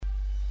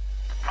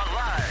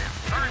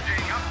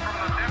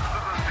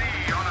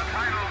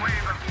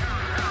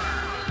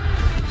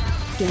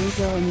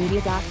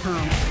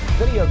GameZillaMedia.com.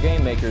 Video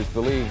game makers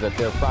believe that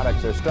their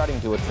products are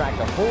starting to attract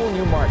a whole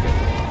new market.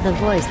 The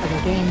voice of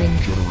a gaming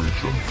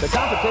generation. The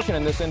competition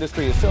in this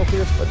industry is so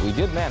fierce, but we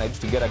did manage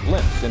to get a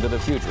glimpse into the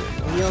future.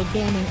 Real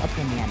gaming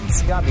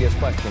opinions. The obvious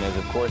question is,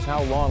 of course,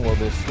 how long will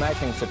this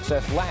smashing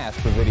success last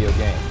for video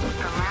games? The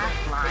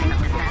last line of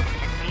defense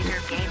in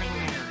major gaming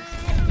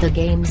news. The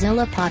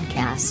GameZilla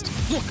Podcast.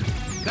 Look,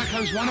 there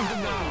comes one of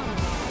them now.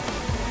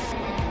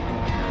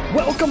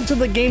 Welcome to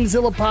the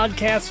GameZilla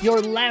Podcast,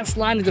 your last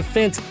line of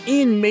defense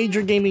in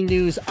major gaming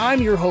news.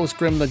 I'm your host,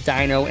 Grim the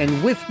Dino,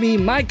 and with me,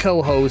 my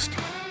co-host,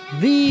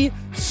 the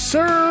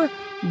Sir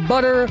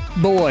Butter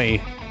Boy.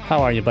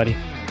 How are you, buddy?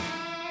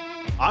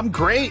 I'm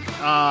great.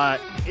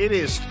 It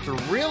is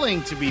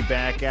thrilling to be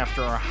back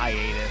after our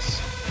hiatus.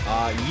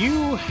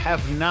 You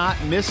have not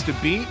missed a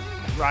beat.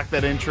 Rock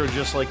that intro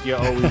just like you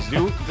always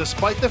do.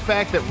 Despite the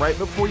fact that right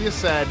before you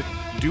said,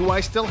 do I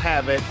still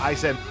have it? I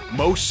said,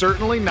 most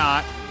certainly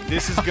not.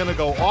 This is going to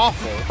go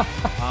awful.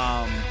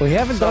 We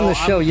haven't done the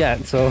show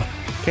yet, so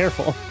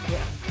careful.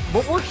 Yeah.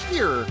 But we're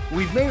here.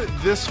 We've made it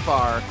this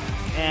far.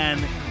 And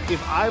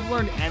if I've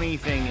learned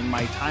anything in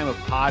my time of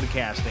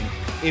podcasting,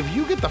 if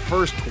you get the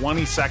first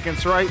 20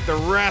 seconds right, the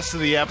rest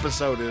of the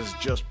episode is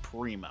just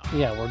primo.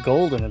 Yeah, we're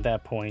golden at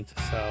that point.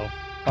 So,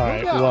 all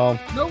right. Well,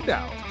 no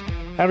doubt.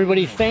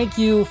 Everybody, thank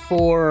you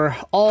for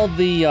all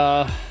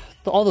the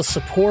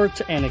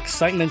support and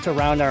excitement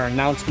around our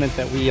announcement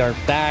that we are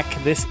back.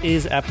 This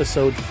is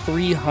episode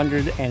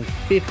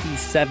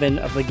 357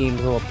 of the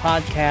GameZilla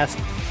Podcast.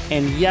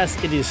 And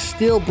yes, it is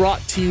still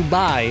brought to you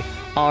by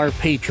our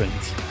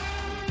patrons.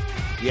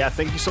 Yeah,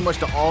 thank you so much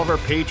to all of our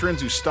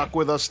patrons who stuck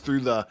with us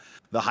through the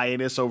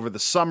hiatus over the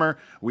summer.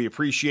 We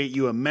appreciate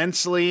you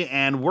immensely,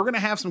 and we're going to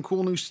have some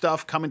cool new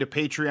stuff coming to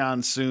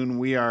Patreon soon.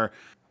 We are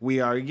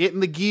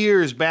getting the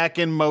gears back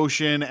in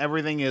motion.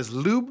 Everything is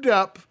lubed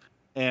up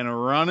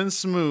and running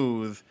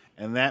smooth,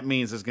 and that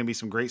means there's going to be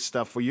some great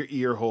stuff for your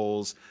ear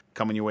holes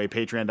coming your way.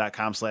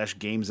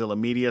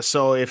 Patreon.com/GameZillaMedia.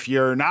 So if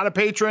you're not a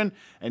patron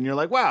and you're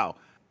like, wow,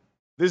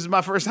 this is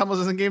my first time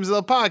listening to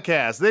GameZilla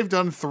Podcast. They've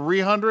done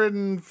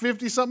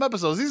 350-something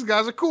episodes. These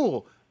guys are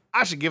cool.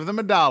 I should give them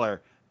 $1.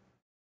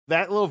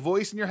 That little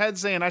voice in your head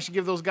saying I should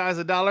give those guys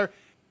 $1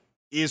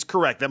 is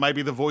correct. That might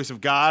be the voice of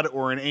God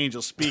or an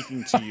angel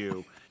speaking to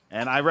you.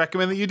 And I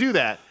recommend that you do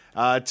that.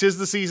 'Tis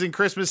the season,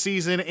 Christmas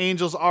season,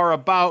 angels are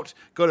about.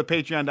 Go to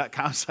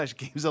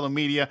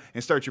patreon.com/GameZillaMedia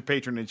and start your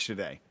patronage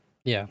today.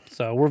 Yeah,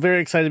 so we're very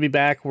excited to be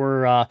back.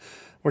 We're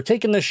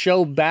taking the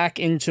show back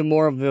into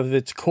more of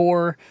its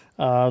core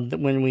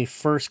when we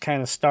first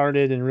kind of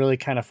started and really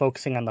kind of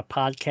focusing on the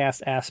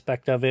podcast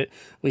aspect of it.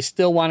 We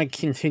still want to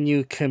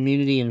continue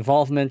community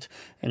involvement,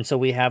 and so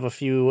we have a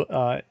few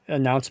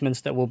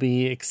announcements that we'll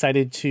be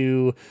excited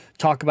to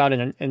talk about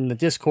in the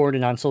Discord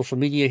and on social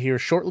media here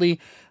shortly.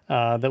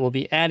 That will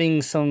be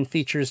adding some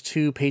features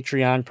to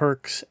Patreon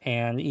perks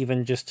and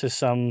even just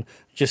some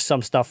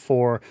stuff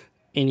for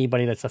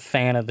anybody that's a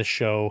fan of the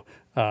show,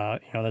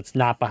 that's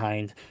not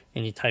behind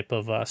any type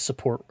of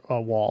support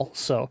wall.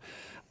 So,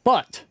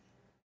 but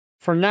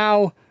for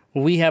now,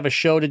 we have a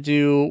show to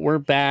do. We're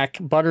back.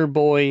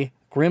 Butterboy,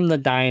 Grim the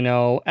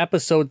Dino,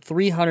 episode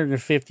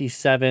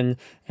 357.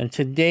 And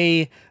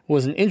today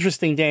was an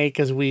interesting day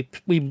because we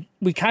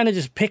kind of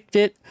just picked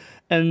it,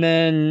 and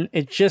then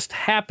it just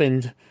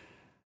happened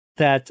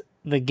that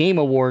the Game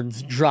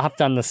Awards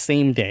dropped on the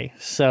same day.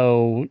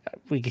 So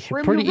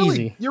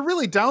easy. You're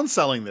really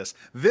downselling this.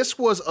 This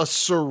was a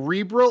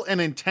cerebral and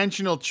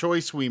intentional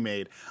choice we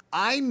made.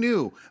 I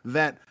knew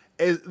that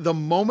the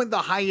moment the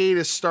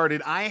hiatus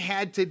started, I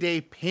had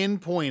today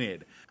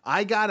pinpointed.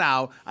 I got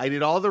out, I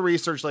did all the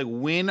research, like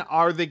when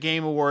are the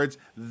Game Awards?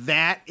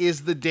 That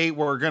is the date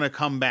we're going to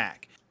come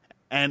back.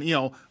 And,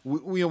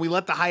 we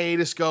let the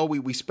hiatus go.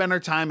 We spent our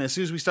time. And as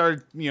soon as we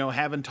started,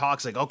 having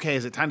talks like, okay,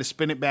 is it time to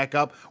spin it back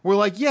up? We're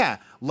like, yeah,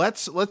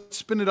 let's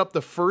spin it up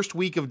the first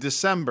week of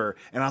December.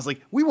 And I was like,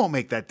 we won't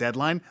make that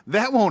deadline.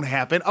 That won't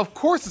happen. Of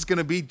course, it's going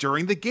to be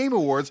during the Game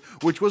Awards,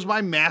 which was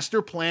my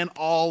master plan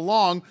all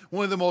along.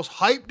 One of the most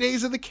hyped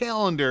days of the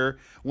calendar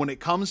when it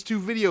comes to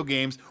video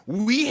games.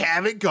 We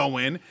have it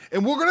going,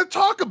 and we're going to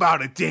talk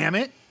about it, damn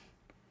it.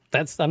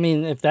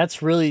 If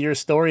that's really your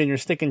story and you're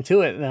sticking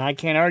to it, then I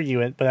can't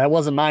argue it. But that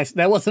wasn't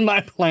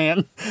my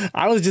plan.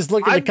 I was just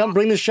looking to come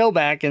bring the show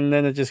back, and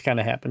then it just kind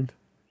of happened.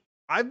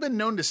 I've been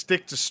known to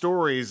stick to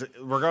stories,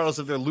 regardless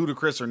if they're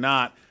ludicrous or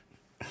not,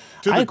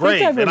 to the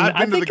grave. And I've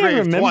been to the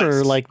grave twice. I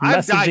remember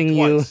messaging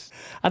you.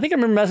 I think I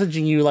remember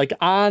messaging you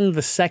on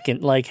the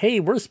second, hey,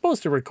 we're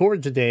supposed to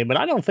record today, but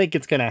I don't think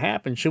it's gonna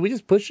happen. Should we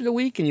just push it a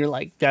week? And you're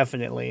like,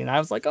 definitely. And I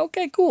was like,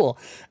 okay, cool.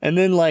 And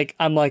then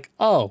I'm like,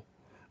 oh.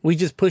 We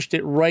just pushed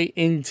it right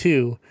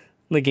into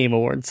the Game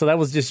Awards. So that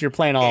was just your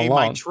plan all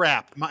along. My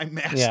trap, my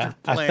master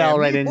plan. I fell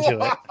right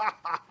into it.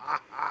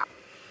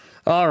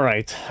 All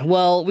right.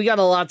 Well, we got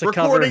a lot to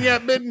cover. Recording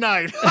at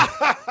midnight.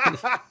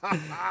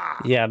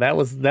 Yeah, that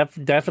was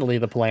definitely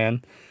the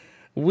plan.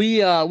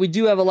 We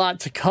do have a lot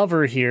to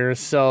cover here.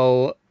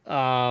 So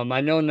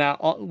I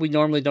know we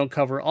normally don't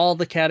cover all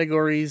the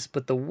categories,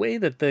 but the way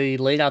that they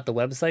laid out the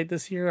website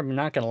this year, I'm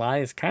not going to lie,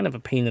 is kind of a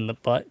pain in the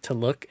butt to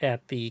look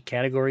at the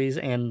categories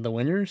and the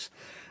winners.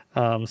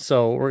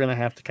 So we're going to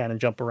have to kind of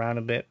jump around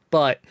a bit.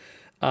 But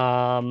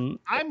I'm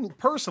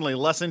personally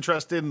less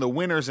interested in the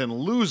winners and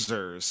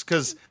losers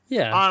because,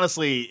 yeah,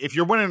 honestly, if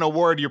you're winning an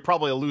award, you're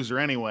probably a loser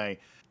anyway.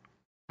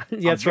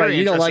 Yeah, that's right.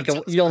 You don't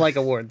like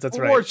awards. That's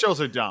right. Award shows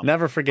are dumb.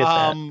 Never forget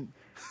that.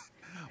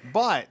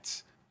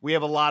 But we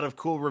have a lot of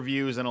cool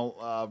reviews and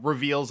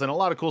reveals and a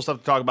lot of cool stuff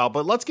to talk about.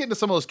 But let's get into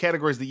some of those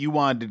categories that you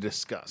wanted to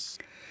discuss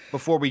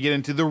before we get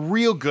into the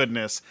real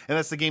goodness, and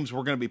that's the games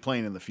we're going to be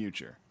playing in the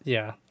future.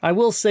 Yeah, I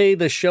will say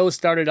the show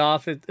started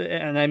off,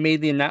 and I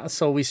made the announcement.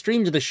 So we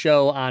streamed the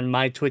show on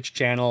my Twitch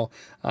channel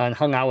and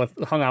hung out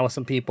with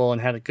some people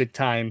and had a good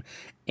time.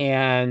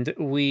 And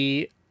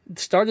we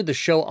started the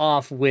show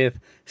off with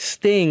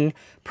Sting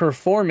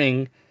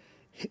performing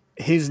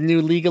his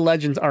new League of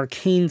Legends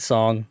Arcane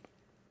song.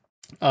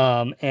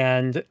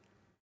 And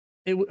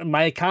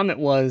my comment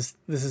was,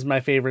 this is my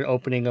favorite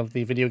opening of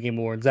the Video Game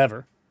Awards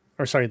ever.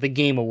 Or sorry, the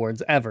Game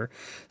Awards ever.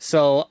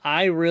 So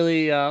I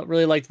really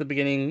liked the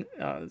beginning.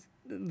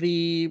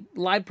 The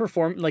live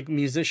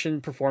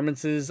musician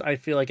performances, I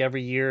feel like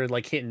every year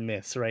like hit and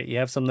miss, right? You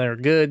have some that are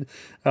good,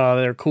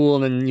 they're cool,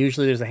 and then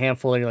usually there's a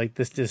handful and you're like,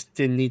 this just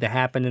didn't need to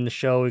happen in the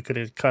show. We could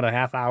have cut a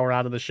half hour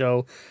out of the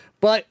show.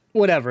 But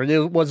whatever,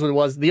 it was what it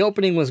was. The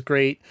opening was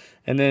great,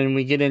 and then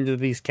we get into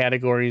these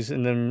categories,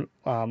 and then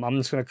I'm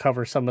just going to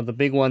cover some of the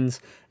big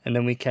ones, and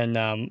then we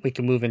can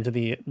move into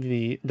the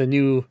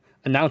new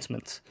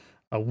announcements,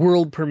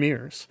 world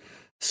premieres.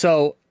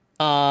 So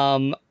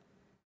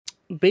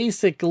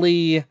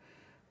basically,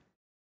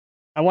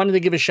 I wanted to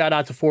give a shout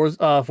out to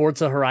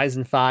Forza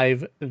Horizon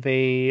 5.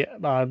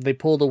 They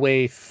pulled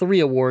away 3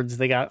 awards.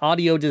 They got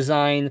audio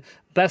design,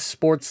 best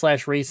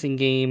sports/racing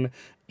game,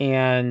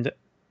 and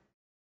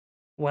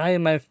why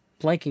am I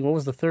blanking? What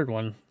was the third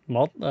one?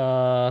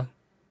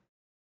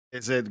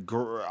 Is it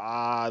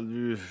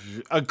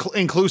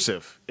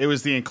inclusive? It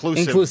was the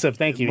inclusive. Inclusive,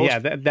 thank you. Yeah,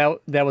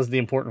 that was the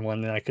important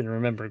one that I couldn't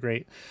remember.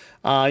 Great.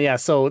 Yeah,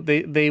 so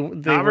they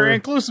not were very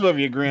inclusive of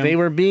you, Grim. They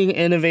were being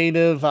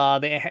innovative.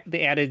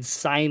 They added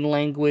sign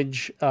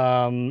language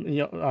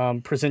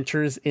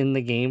presenters in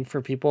the game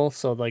for people.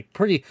 So like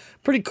pretty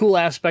cool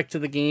aspect to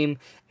the game.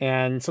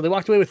 And so they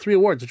walked away with 3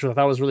 awards, which I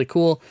thought was really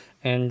cool.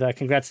 And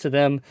congrats to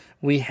them.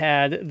 We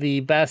had the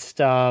best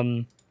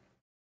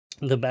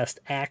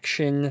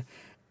action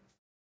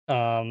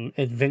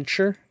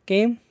adventure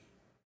game.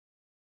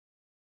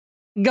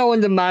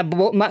 Going to my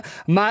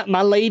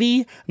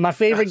lady, my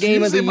favorite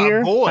game of the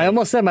year. I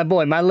almost said my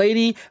boy. My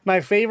lady,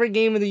 my favorite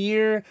game of the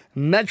year,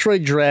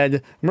 Metroid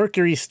Dread,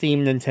 Mercury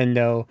Steam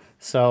Nintendo.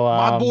 So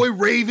my boy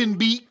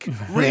Ravenbeak.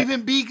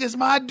 Ravenbeak is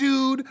my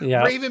dude.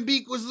 Yeah.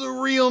 Ravenbeak was the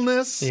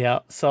realness. Yeah.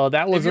 So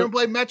that was. If you don't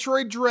play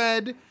Metroid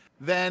Dread,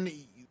 then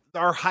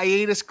our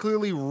hiatus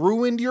clearly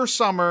ruined your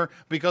summer,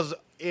 because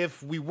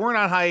if we weren't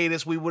on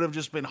hiatus, we would have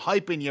just been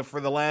hyping you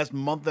for the last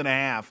month and a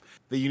half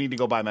that you need to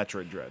go buy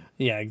Metroid Dread.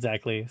 Yeah,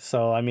 exactly.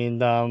 So I mean,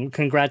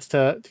 congrats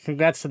to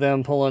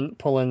them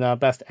pulling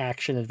best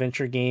action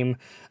adventure game.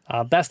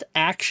 Best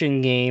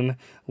action game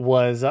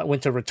was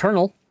went to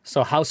Returnal.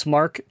 So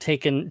Housemarque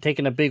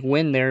taking a big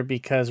win there,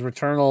 because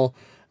Returnal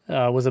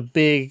was a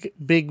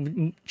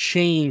big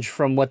change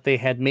from what they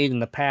had made in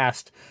the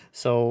past.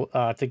 So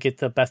to get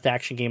the best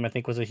action game, I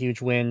think, was a huge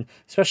win,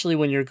 especially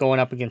when you're going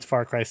up against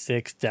Far Cry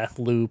 6,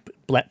 Deathloop,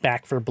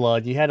 Back 4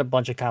 Blood. You had a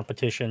bunch of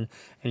competition,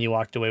 and you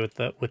walked away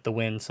with the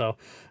win. So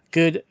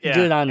good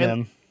on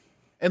them.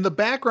 And the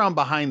background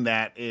behind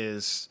that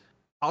is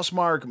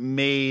Housemarque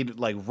made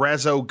like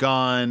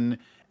Resogun,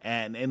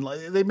 and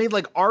they made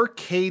like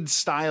arcade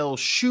style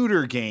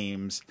shooter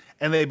games,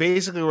 and they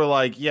basically were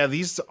like, yeah,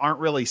 these aren't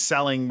really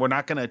selling. We're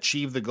not going to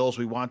achieve the goals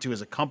we want to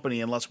as a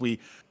company unless we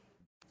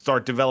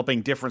start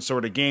developing different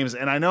sort of games.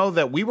 And I know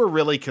that we were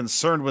really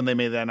concerned when they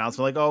made that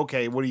announcement, like, oh,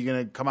 okay, what are you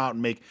going to come out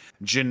and make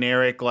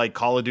generic like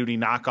Call of Duty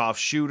knockoff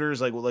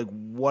shooters? Like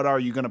what are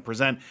you going to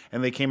present?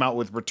 And they came out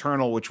with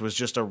Returnal, which was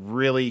just a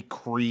really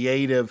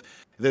creative,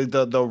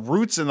 the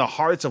roots and the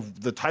hearts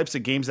of the types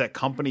of games that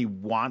company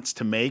wants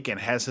to make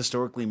and has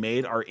historically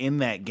made are in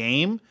that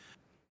game,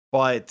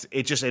 but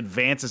it just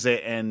advances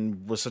it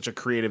and was such a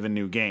creative and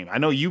new game. I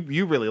know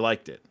you really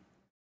liked it.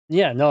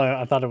 Yeah, no,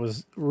 I thought it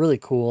was really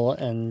cool,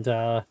 and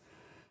from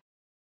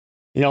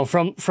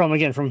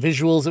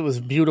visuals, it was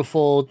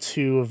beautiful,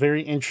 to a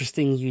very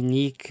interesting,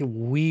 unique,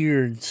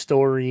 weird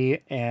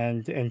story,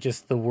 and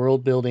just the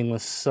world building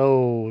was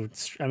so.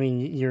 I mean,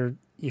 you're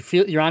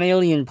on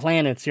alien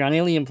planets,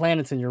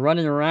 and you're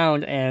running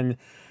around, and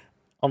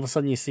all of a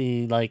sudden you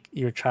see like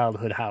your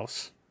childhood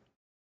house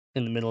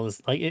in the middle of this.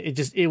 Like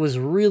it was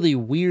really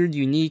weird,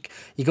 unique.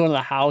 You go into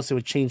the house, it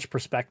would change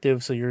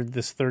perspective, so you're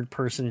this third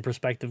person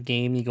perspective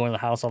game. You go into the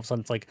house, all of a sudden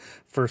it's like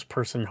first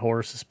person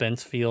horror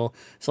suspense feel.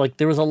 So like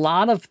there was a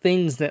lot of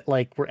things that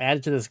like were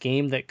added to this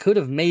game that could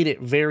have made it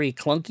very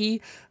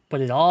clunky, but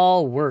it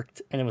all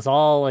worked, and it was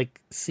all like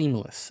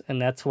seamless,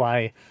 and that's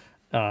why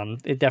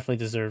it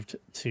definitely deserved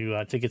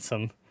to get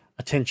some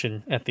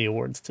attention at the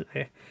awards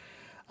today.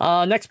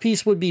 Next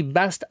piece would be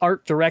Best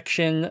Art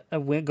Direction,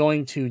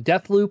 going to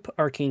Deathloop,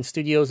 Arcane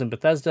Studios, and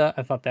Bethesda.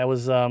 I thought that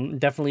was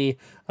definitely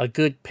a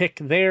good pick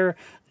there.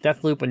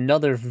 Deathloop,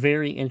 another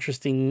very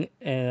interesting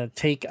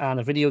take on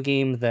a video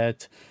game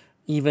that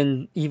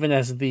even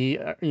as the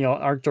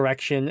art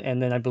direction,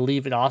 and then I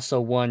believe it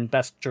also won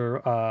Best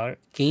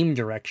Game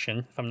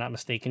Direction, if I'm not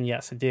mistaken.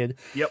 Yes, it did.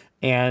 Yep.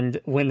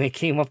 And when they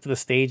came up to the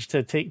stage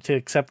to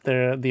accept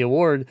the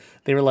award,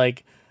 they were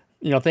like,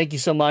 thank you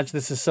so much.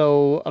 This is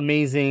so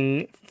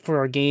amazing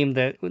for a game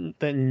that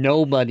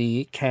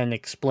nobody can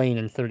explain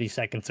in 30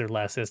 seconds or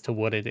less as to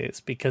what it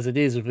is, because it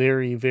is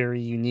very,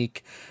 very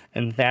unique,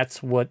 and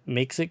that's what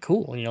makes it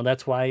cool.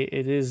 That's why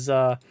it is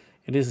a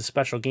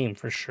special game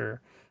for sure.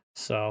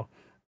 So,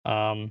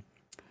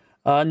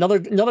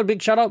 another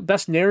big shout out,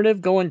 Best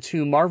Narrative, going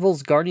to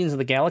Marvel's Guardians of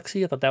the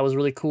Galaxy. I thought that was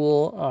really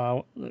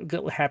cool.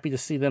 Happy to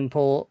see them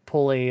pull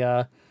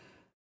an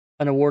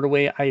award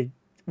away. I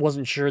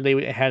wasn't sure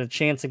they had a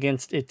chance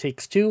against It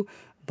Takes Two,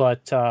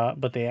 but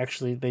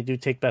they do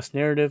take Best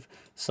Narrative,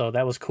 so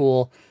that was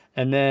cool.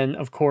 And then,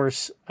 of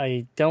course,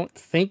 I don't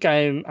think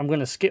I'm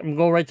going to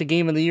go right to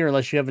Game of the Year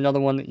unless you have another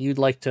one that you'd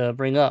like to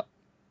bring up.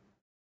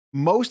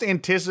 Most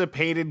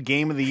anticipated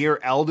game of the year,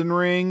 Elden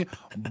Ring.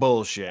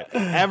 Bullshit.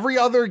 Every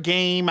other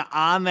game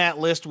on that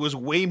list was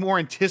way more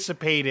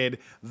anticipated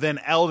than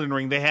Elden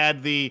Ring. They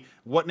had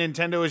what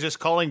Nintendo is just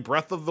calling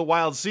Breath of the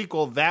Wild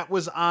sequel. That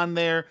was on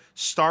there.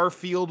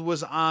 Starfield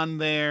was on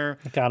there.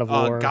 God of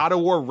War. God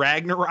of War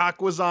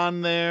Ragnarok was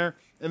on there.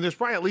 And there's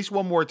probably at least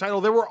one more title.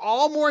 They were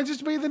all more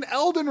anticipated than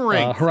Elden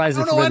Ring.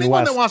 Horizon I don't know Forbidden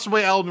anyone West. that wants to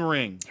play Elden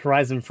Ring.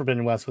 Horizon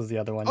Forbidden West was the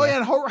other one.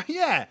 Oh,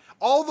 yeah.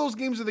 All those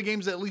games are the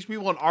games that at least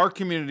people in our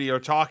community are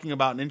talking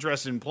about and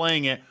interested in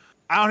playing it.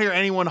 I don't hear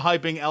anyone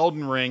hyping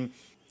Elden Ring.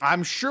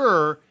 I'm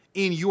sure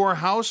in your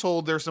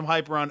household there's some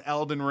hype around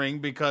Elden Ring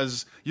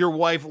because your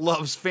wife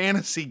loves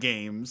fantasy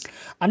games.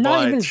 I'm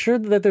not even sure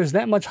that there's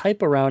that much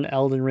hype around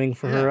Elden Ring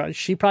for her.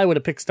 She probably would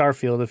have picked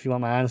Starfield if you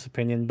want my honest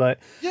opinion, but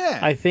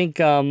I think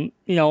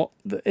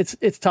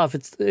it's tough.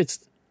 It's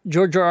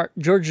George.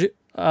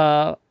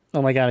 Oh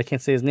my God, I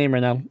can't say his name right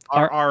now.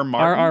 R.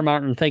 Martin. R.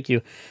 Martin. Thank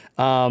you.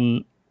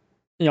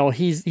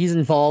 He's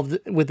involved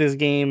with this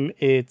game.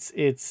 It's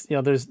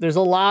there's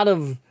a lot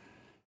of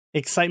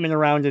excitement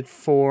around it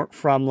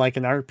from like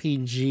an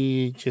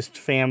RPG just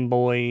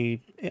fanboy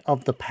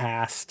of the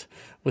past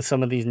with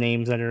some of these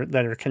names that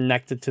are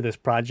connected to this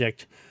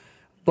project.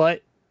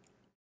 But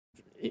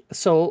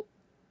so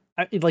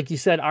like you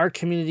said, our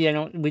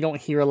community, we don't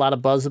hear a lot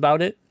of buzz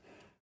about it,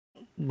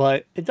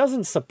 but it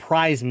doesn't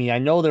surprise me. I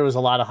know there was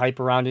a lot of hype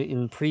around it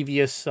in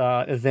previous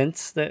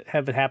events that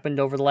have happened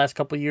over the last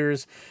couple of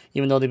years,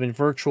 even though they've been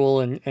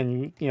virtual and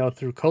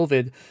through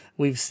COVID,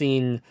 we've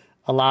seen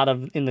a lot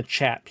of in the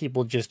chat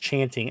people just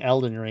chanting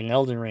Elden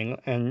Ring,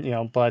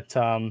 and but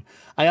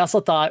I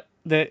also thought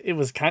that it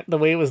was the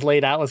way it was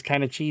laid out was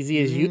kind of cheesy,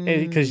 as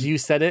because you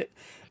said it,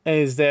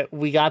 is that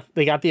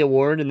they got the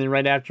award, and then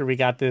right after we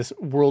got this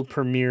world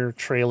premiere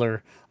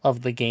trailer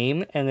of the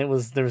game, and there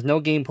was no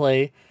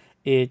gameplay.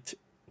 It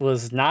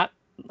was not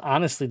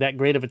honestly that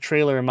great of a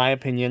trailer in my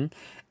opinion,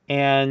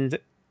 and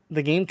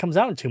the game comes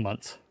out in 2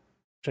 months.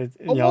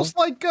 Almost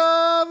like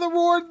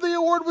the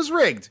award was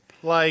rigged.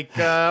 Like,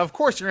 of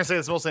course, you're going to say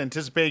it's the most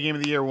anticipated game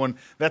of the year when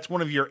that's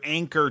one of your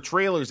anchor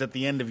trailers at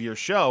the end of your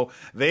show.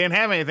 They didn't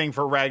have anything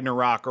for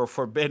Ragnarok or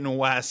Forbidden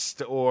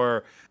West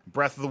or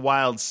Breath of the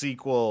Wild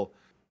sequel.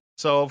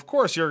 So, of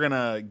course, you're going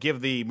to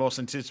give the most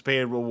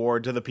anticipated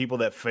reward to the people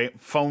that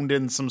phoned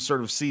in some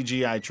sort of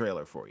CGI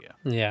trailer for you.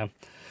 Yeah.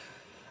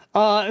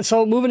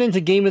 So, moving into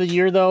Game of the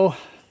Year, though,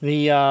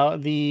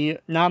 the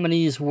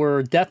nominees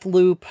were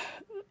Deathloop,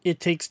 It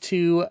Takes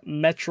Two,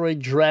 Metroid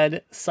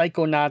Dread,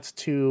 Psychonauts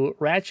 2,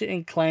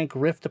 Ratchet & Clank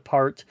Rift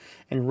Apart,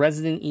 and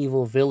Resident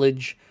Evil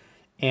Village.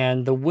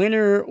 And the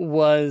winner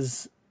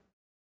was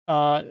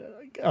a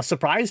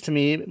surprise to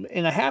me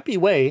in a happy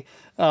way,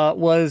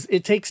 was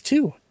It Takes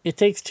Two. It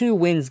Takes Two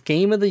wins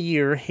Game of the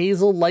Year,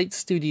 Hazel Light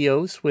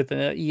Studios with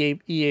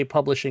EA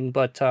Publishing,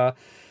 but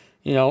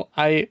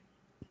I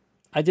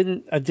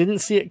didn't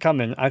see it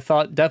coming. I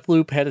thought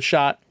Deathloop had a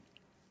shot.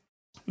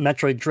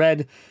 Metroid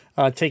Dread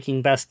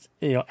taking best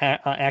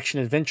action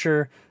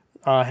adventure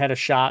had a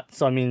shot.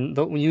 So I mean,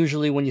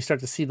 usually when you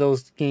start to see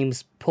those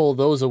games pull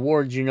those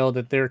awards, you know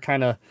that they're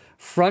kind of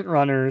front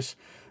runners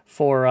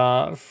for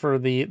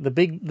the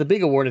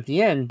big award at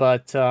the end.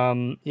 But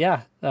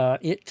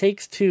It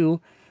Takes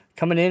Two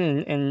coming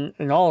in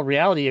and all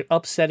reality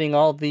upsetting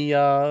all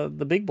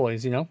the big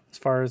boys.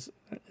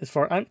 As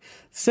far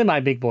semi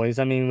big boys.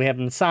 I mean, we have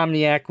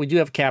Insomniac, we do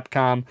have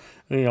Capcom.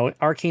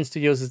 Arcane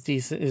Studios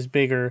is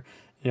bigger.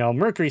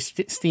 Mercury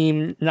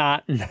Steam,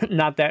 not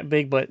that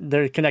big, but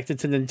they're connected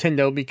to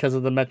Nintendo because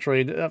of the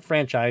Metroid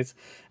franchise.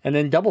 And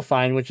then Double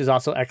Fine, which is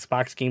also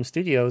Xbox Game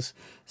Studios.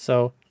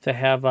 So to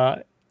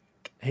have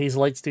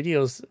Hazel Light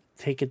Studios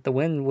take it the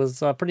win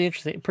was pretty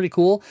interesting, pretty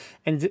cool.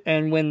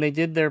 And when they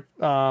did their,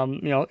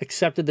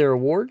 accepted their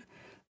award,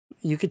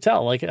 you could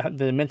tell like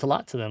it meant a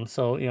lot to them.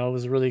 So, it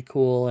was really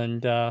cool.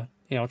 And,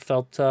 it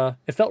felt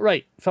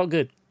right, it felt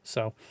good.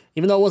 So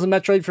even though it wasn't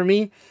Metroid for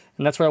me,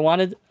 and that's what I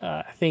wanted,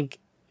 I think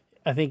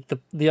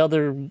the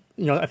other,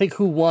 I think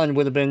who won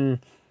would have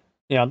been,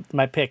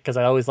 my pick, because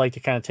I always like to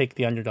kind of take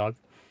the underdog.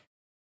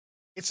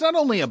 It's not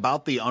only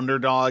about the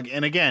underdog,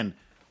 and again,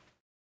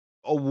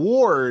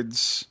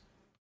 awards,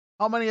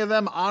 how many of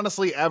them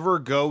honestly ever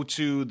go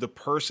to the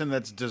person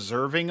that's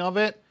deserving of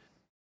it?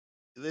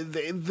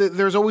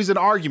 There's always an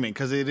argument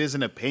because it is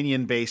an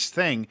opinion-based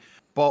thing.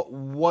 But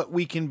what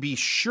we can be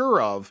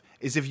sure of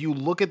is if you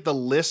look at the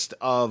list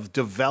of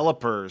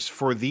developers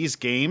for these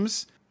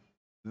games,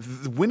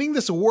 winning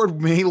this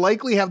award may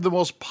likely have the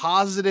most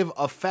positive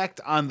effect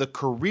on the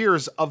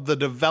careers of the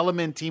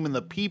development team and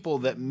the people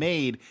that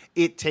made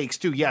It Takes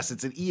Two. Yes,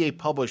 it's an EA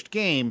published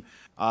game,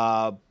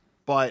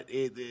 but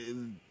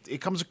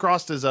it comes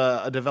across as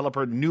a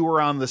developer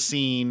newer on the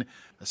scene,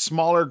 a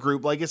smaller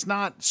group. Like, it's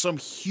not some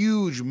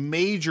huge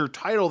major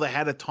title that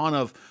had a ton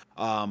of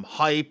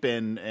hype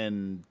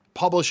and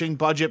publishing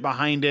budget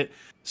behind it.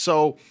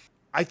 So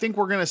I think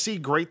we're going to see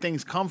great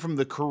things come from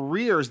the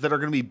careers that are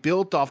going to be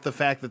built off the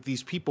fact that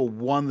these people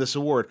won this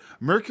award.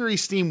 Mercury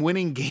Steam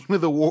winning Game of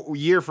the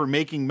Year for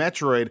making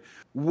Metroid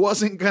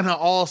wasn't going to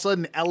all of a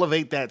sudden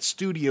elevate that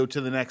studio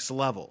to the next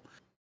level.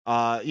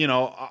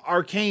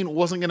 Arcane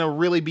wasn't going to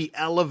really be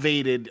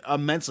elevated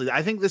immensely.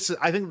 I think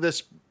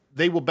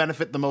they will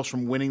benefit the most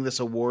from winning this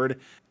award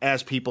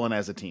as people and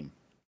as a team.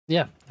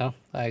 Yeah, no,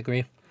 I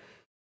agree.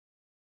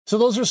 So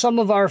those are some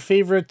of our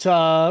favorite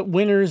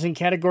winners and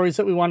categories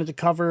that we wanted to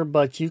cover,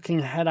 but you can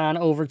head on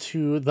over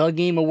to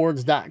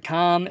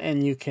thegameawards.com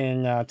and you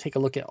can take a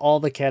look at all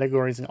the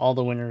categories and all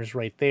the winners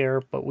right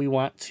there. But we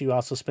want to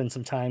also spend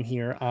some time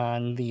here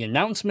on the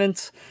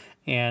announcements,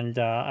 and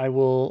I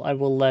will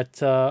let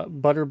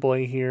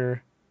Butterboy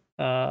here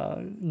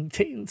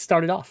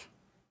start it off.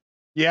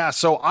 Yeah,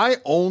 so I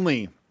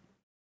only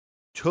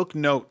took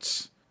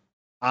notes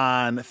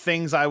on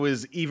things I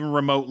was even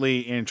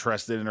remotely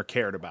interested in or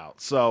cared about.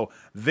 So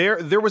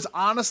there was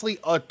honestly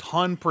a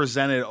ton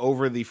presented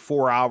over the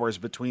 4 hours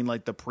between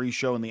like the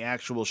pre-show and the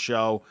actual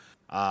show.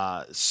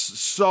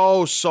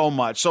 So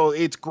much. So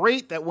it's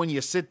great that when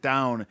you sit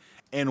down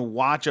and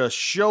watch a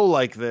show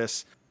like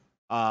this,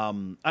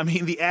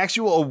 the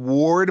actual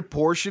award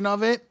portion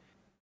of it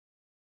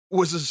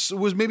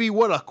was maybe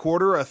a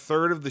quarter, a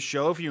third of the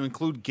show, if you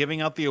include giving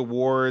out the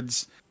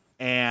awards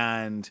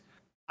and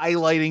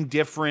highlighting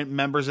different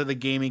members of the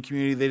gaming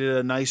community. They did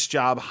a nice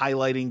job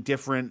highlighting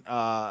different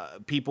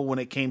people when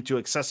it came to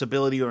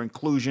accessibility or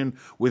inclusion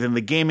within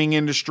the gaming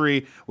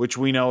industry, which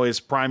we know is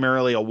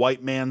primarily a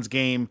white man's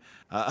game.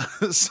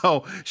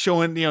 So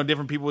showing,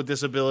 different people with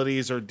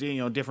disabilities or,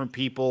 different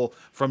people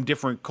from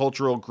different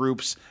cultural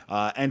groups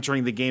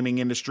entering the gaming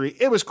industry.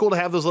 It was cool to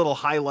have those little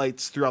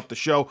highlights throughout the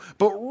show,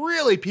 but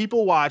really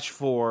people watch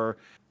for,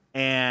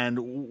 and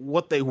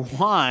what they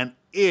want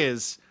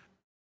is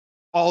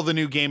all the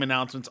new game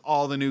announcements,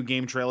 all the new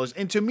game trailers.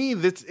 And to me,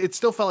 it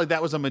still felt like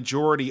that was a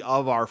majority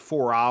of our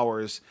 4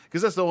 hours,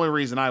 because that's the only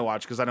reason I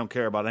watch, because I don't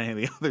care about any of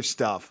the other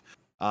stuff.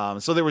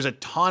 So there was a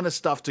ton of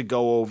stuff to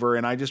go over,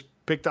 and I just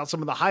picked out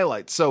some of the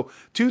highlights. So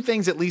 2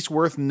 things at least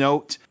worth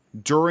note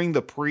during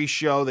the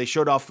pre-show. They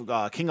showed off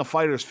King of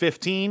Fighters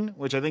 15,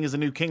 which I think is a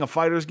new King of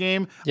Fighters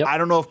game. Yep. I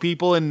don't know if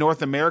people in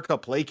North America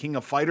play King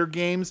of Fighter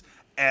games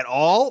at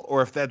all,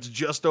 or if that's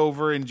just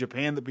over in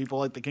Japan that people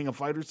like the King of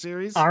Fighters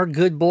series. Our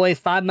good boy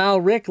 5 Mile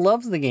Rick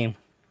loves the game.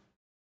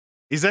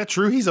 Is that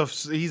true? He's a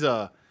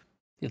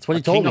it's what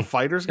he told me. King of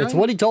Fighters guy? It's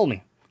what he told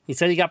me. He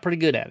said he got pretty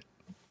good at it.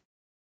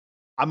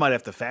 I might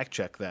have to fact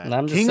check that.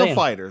 I'm just King saying. of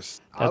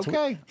Fighters.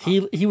 Okay.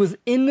 He was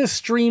in the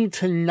stream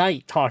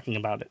tonight talking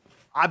about it.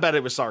 I bet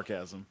it was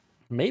sarcasm.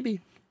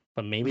 Maybe,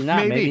 but maybe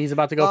not. Maybe he's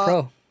about to go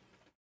pro.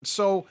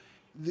 So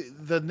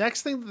the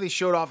next thing that they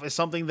showed off is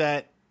something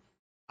that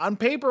on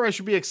paper I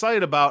should be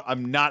excited about.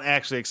 I'm not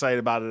actually excited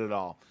about it at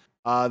all.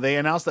 They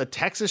announced a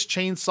Texas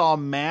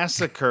Chainsaw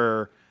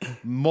Massacre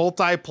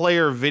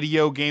multiplayer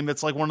video game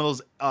that's like one of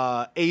those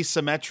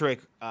asymmetric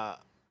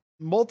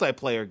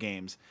multiplayer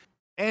games.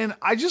 And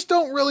I just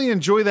don't really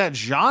enjoy that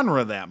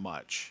genre that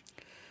much.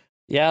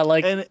 Yeah,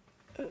 and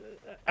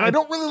I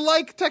don't really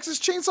like Texas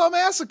Chainsaw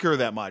Massacre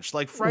that much.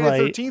 Like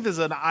Friday the 13th is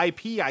an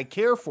IP I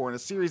care for and a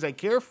series I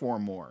care for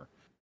more.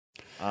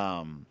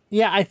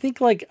 Yeah, I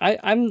think like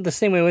I'm the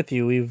same way with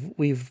you.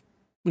 We've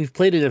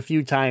played it a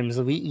few times.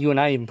 You and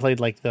I even played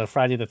like the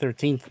Friday the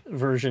 13th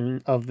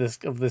version of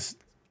this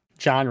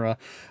genre.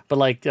 But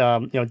like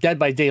Dead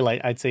by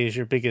Daylight, I'd say is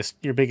your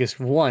biggest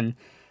one.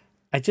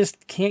 I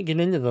just can't get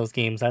into those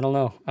games. I don't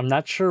know. I'm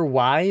not sure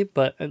why,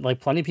 but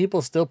like plenty of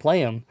people still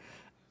play them.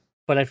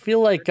 But I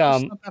feel like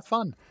it's not that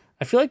fun.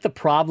 I feel like the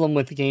problem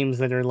with games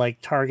that are like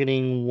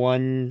targeting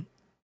one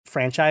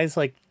franchise,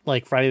 like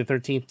Friday the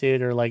 13th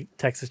did, or like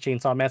Texas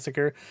Chainsaw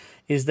Massacre,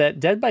 is that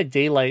Dead by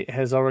Daylight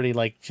has already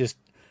like just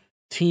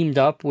teamed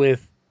up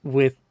with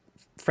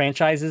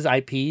franchises,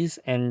 IPs,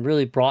 and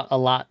really brought a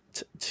lot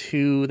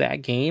to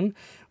that game,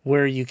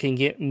 where you can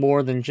get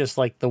more than just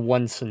like the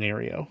one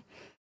scenario.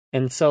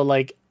 And so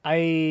like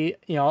like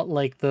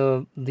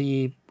the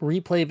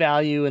replay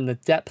value and the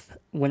depth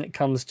when it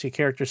comes to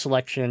character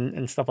selection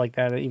and stuff like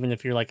that, even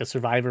if you're like a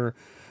survivor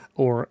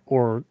or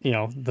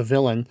the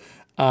villain.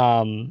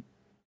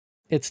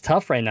 It's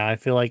tough right now. I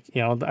feel like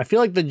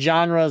the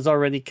genre is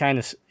already kind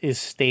of is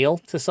stale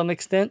to some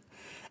extent,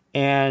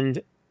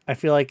 and I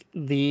feel like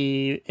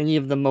any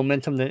of the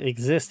momentum that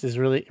exists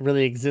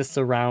really exists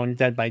around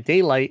Dead by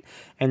Daylight.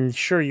 And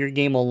sure, your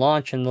game will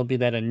launch and there'll be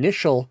that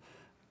initial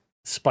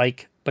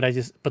spike, but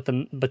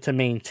to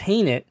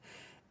maintain it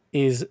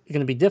is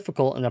going to be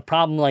difficult. And the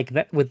problem like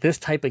that with this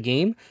type of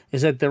game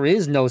is that there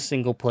is no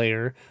single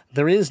player.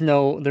 There is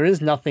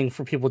nothing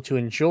for people to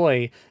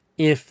enjoy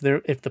if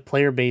the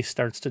player base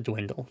starts to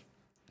dwindle.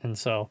 And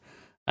so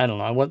I don't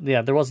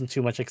know. There wasn't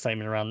too much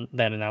excitement around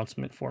that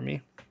announcement for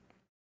me.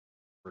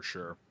 For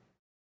sure.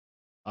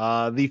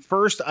 The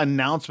first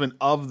announcement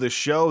of the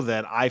show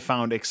that I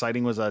found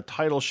exciting was a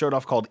title showed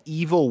off called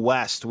Evil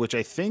West, which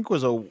I think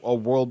was a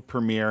world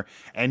premiere.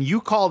 And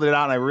you called it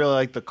out, and I really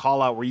like the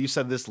call out where you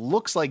said this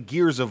looks like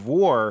Gears of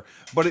War,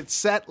 but it's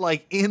set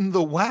like in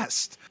the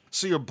West.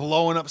 So you're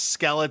blowing up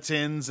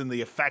skeletons, and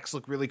the effects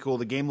look really cool.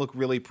 The game looked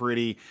really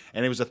pretty,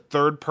 and it was a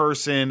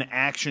third-person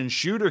action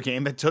shooter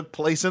game that took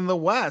place in the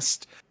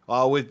West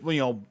with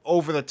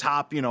over the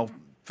top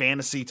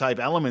fantasy type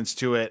elements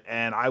to it.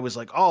 And I was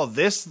like, oh,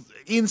 this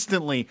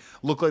instantly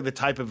looked like the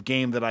type of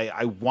game that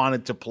I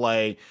wanted to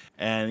play.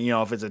 And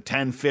if it's a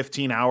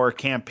 10-15 hour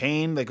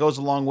campaign that goes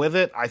along with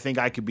it, I think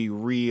I could be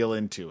real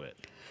into it.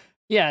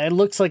 Yeah, it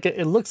looks like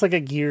a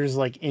Gears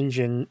like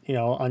engine,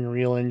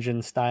 Unreal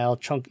Engine style,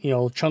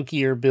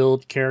 chunkier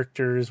build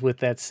characters with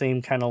that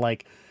same kind of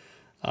like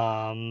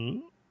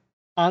on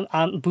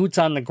boots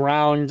on the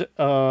ground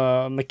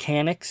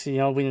mechanics. We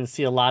didn't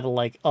see a lot of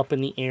like up in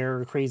the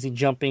air crazy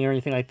jumping or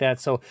anything like that.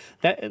 So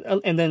that,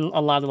 and then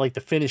a lot of like the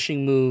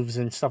finishing moves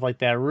and stuff like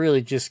that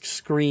really just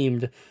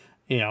screamed,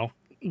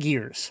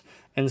 Gears.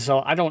 And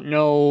so I don't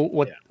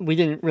know we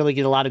didn't really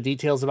get a lot of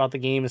details about the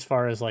game as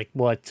far as like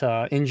what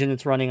engine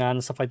it's running on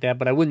and stuff like that.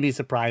 But I wouldn't be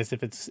surprised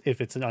if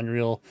it's an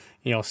Unreal,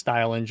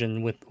 style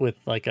engine with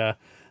like a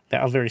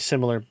very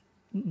similar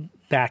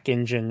back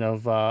engine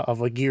of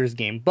a Gears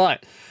game.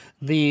 But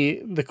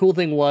the cool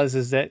thing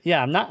is that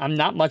I'm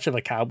not much of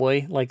a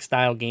cowboy like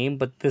style game,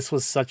 but this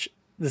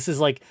is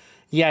like,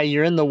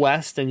 you're in the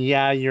West and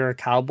you're a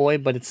cowboy,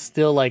 but it's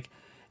still like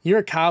you're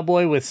a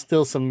cowboy with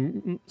still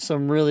some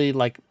really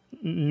like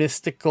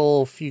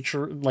mystical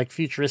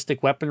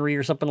futuristic weaponry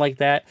or something like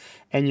that,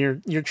 and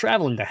you're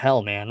traveling to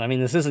hell, man. I mean,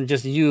 this isn't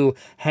just you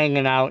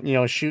hanging out,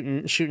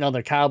 shooting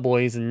other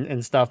cowboys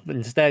and stuff, but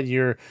instead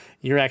you're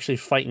actually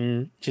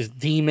fighting just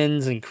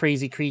demons and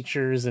crazy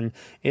creatures, and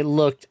it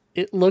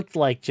looked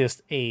like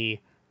just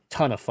a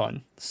ton of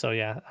fun. So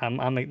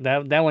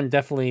that one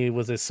definitely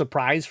was a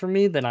surprise for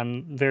me that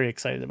I'm very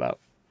excited about.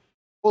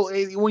 Well,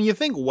 when you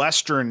think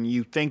Western,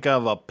 you think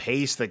of a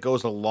pace that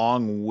goes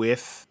along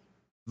with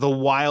the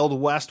Wild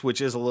West, which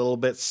is a little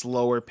bit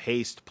slower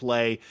paced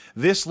play.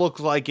 This looked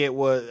like it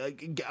was,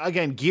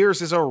 again,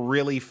 Gears is a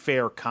really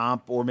fair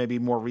comp, or maybe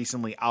more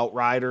recently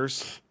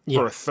Outriders,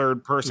 for a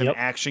third person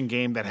action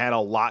game that had a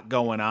lot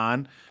going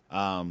on.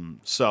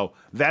 So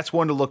that's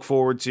one to look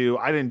forward to.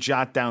 I didn't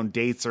jot down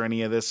dates or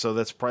any of this, so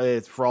that's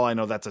probably, for all I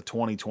know, that's a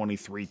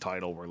 2023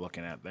 title we're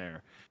looking at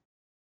there.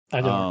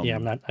 I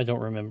don't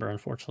remember,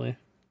 unfortunately.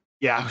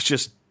 Yeah, I was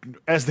just,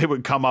 as they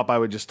would come up, I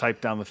would just type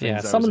down the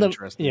things that I was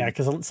interested in. Yeah,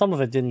 because some of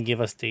it didn't give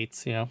us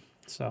dates,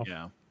 so.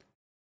 Yeah.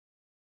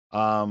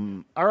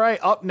 All right,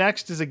 up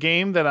next is a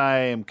game that I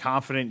am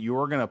confident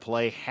you're going to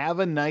play, Have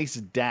a Nice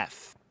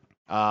Death.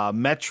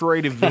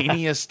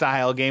 Metroidvania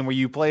style game where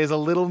you play as a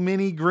little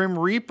mini Grim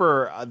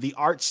Reaper. The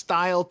art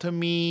style to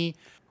me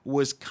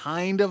was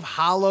kind of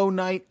Hollow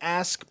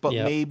Knight-esque, but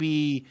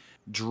maybe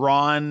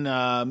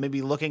drawn,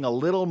 maybe looking a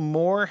little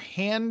more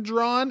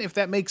hand-drawn, if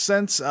that makes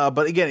sense.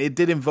 But again, it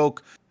did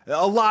invoke,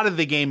 a lot of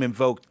the game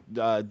invoked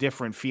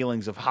different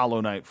feelings of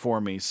Hollow Knight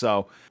for me.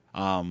 So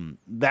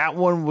that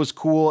one was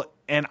cool.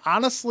 And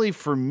honestly,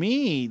 for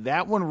me,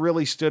 that one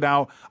really stood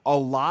out. A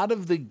lot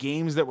of the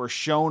games that were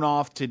shown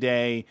off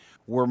today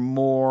were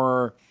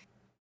more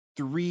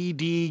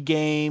 3D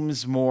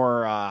games,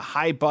 more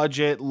high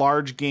budget,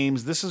 large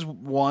games. This is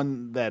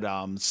one that,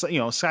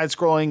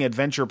 side-scrolling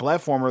adventure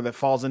platformer that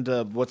falls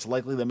into what's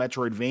likely the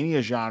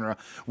Metroidvania genre.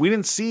 We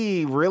didn't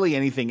see really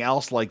anything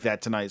else like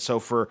that tonight. So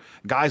for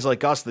guys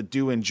like us that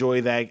do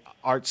enjoy that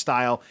art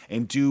style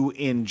and do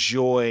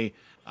enjoy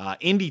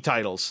indie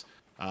titles,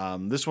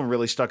 this one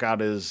really stuck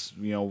out as,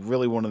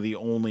 really one of the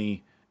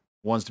only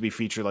ones to be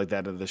featured like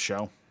that at this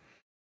show.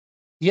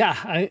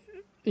 Yeah,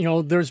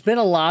 there's been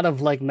a lot of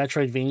like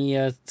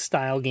Metroidvania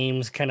style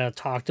games kind of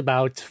talked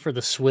about for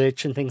the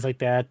Switch and things like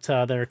that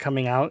that are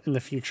coming out in the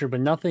future, but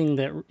nothing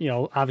that,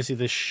 obviously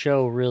this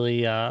show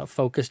really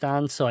focused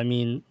on. So, I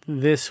mean,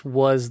 this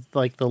was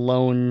like the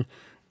lone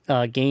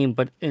game,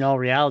 but in all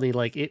reality,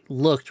 like it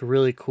looked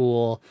really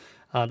cool.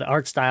 The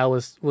art style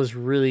was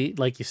really,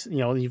 like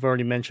you've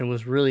already mentioned,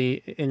 was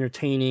really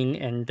entertaining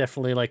and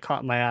definitely like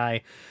caught my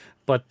eye.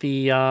 But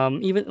the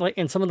even like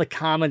in some of the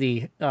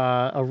comedy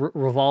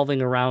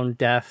revolving around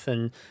death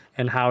and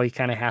how he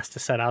kind of has to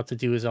set out to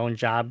do his own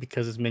job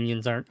because his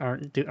minions aren't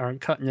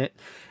cutting it.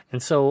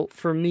 And so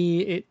for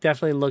me, it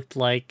definitely looked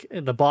like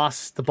the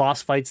boss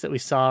fights that we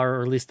saw,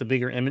 or at least the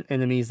bigger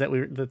enemies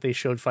that they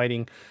showed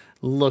fighting,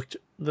 looked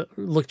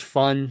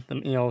fun.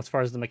 You know, as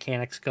far as the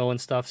mechanics go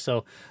and stuff.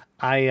 So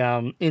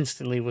I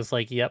instantly was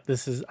like, "Yep,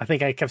 this is." I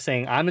think I kept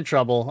saying, "I'm in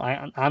trouble.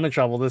 I'm in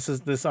trouble. This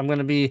is this. I'm going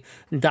to be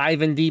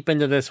diving deep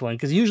into this one."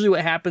 Because usually,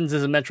 what happens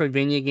is a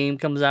Metroidvania game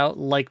comes out,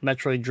 like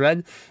Metroid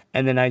Dread,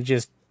 and then I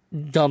just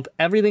dump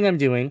everything I'm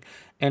doing,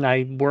 and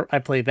I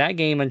play that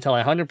game until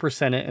I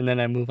 100% it, and then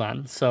I move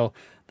on. So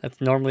that's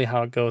normally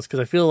how it goes.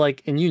 Because I feel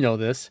like, and you know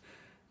this,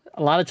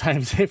 a lot of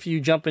times if you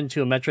jump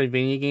into a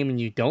Metroidvania game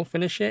and you don't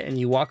finish it and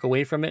you walk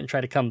away from it and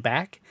try to come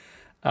back,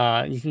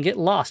 you can get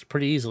lost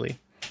pretty easily.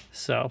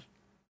 So.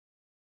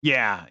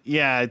 Yeah.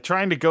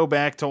 Trying to go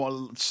back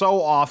to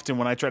so often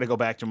when I try to go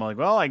back to them, I'm like,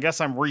 well, I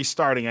guess I'm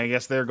restarting. I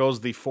guess there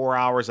goes the 4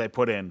 hours I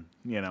put in,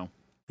 you know.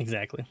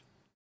 Exactly.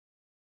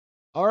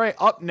 All right,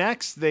 up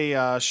next, they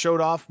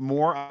showed off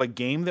more of a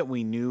game that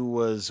we knew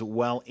was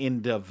well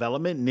in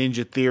development.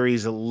 Ninja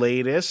Theory's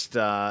latest,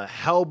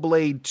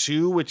 Hellblade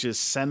 2, which is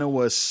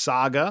Senua's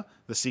Saga,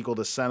 the sequel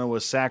to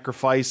Senua's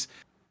Sacrifice.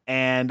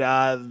 And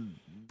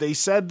they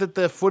said that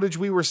the footage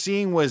we were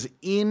seeing was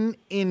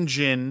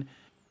in-engine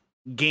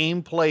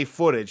gameplay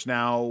footage.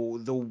 Now,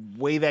 the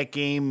way that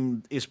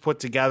game is put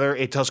together,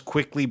 it does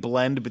quickly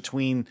blend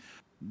between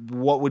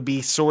what would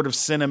be sort of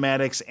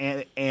cinematics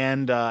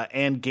and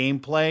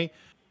gameplay,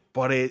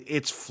 but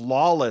it's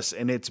flawless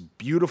and it's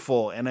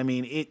beautiful. And I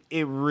mean,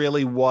 it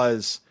really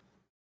was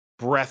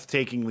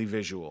breathtakingly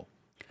visual.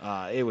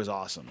 It was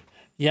awesome.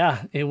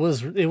 Yeah, it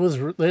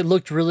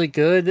looked really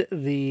good.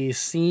 The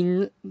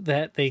scene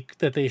that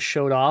they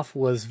showed off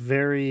was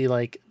very,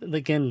 like,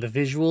 again, the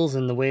visuals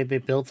and the way they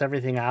built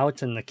everything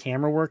out and the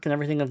camera work and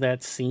everything of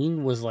that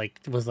scene was like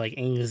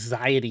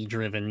anxiety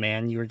driven,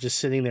 man. You were just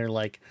sitting there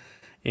like,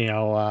 you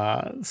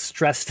know,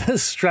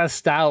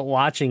 stressed out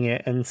watching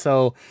it. And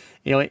so,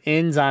 you know, it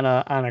ends on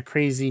a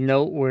crazy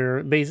note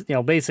where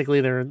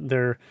basically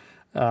they're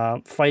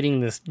fighting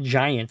this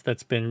giant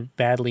that's been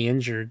badly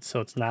injured.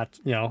 So it's not,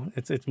 you know,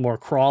 it's more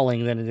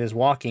crawling than it is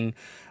walking.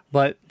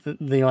 But you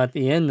know, at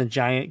the end, the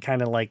giant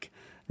kind of like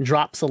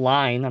drops a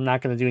line. I'm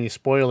not going to do any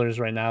spoilers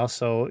right now.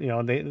 So, you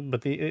know,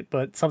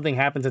 but something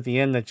happens at the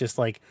end that just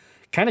like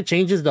kind of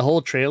changes the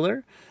whole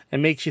trailer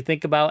and makes you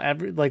think about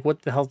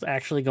what the hell's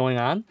actually going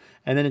on,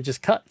 and then it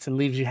just cuts and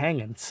leaves you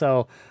hanging.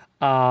 So,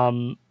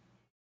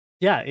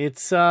 yeah,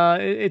 it's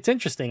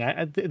interesting.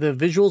 The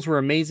visuals were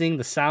amazing,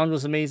 the sound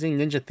was amazing.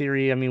 Ninja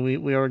Theory, I mean,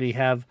 we already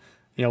have,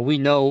 you know, we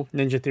know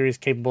Ninja Theory is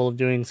capable of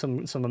doing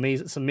some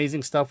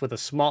amazing stuff with a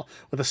small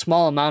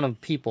amount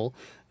of people.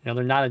 You know,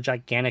 they're not a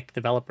gigantic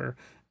developer,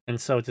 and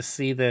so to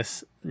see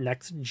this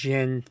next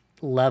gen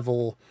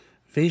level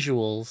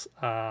visuals,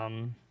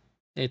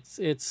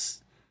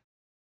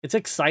 it's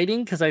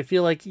exciting because I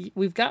feel like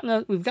we've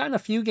gotten a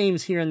few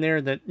games here and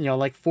there that, you know,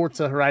 like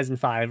Forza Horizon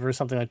 5 or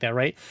something like that,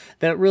 right?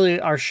 That really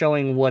are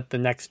showing what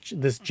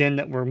this gen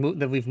that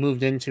we've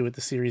moved into with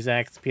the Series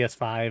X,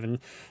 PS5, and,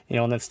 you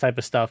know, and that type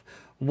of stuff,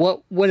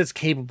 what it's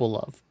capable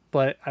of.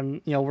 But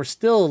we're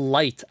still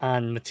light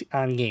on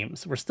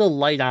games. We're still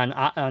light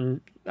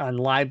on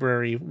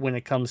library when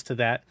it comes to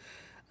that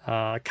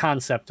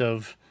concept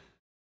of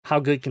how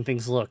good can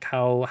things look?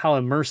 How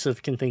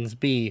immersive can things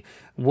be?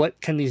 What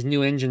can these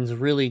new engines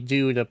really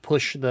do to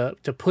push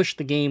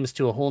the games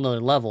to a whole nother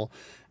level?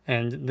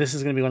 And this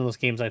is going to be one of those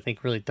games I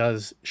think really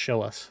does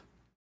show us.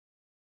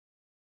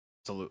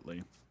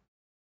 Absolutely.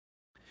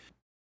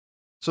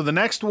 So the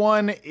next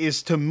one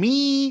is, to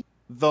me,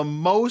 the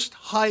most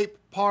hype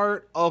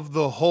part of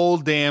the whole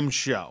damn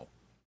show.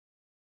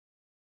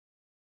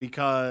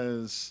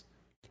 Because,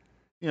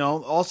 you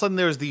know, all of a sudden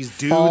there's these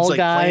dudes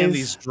playing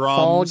these drums.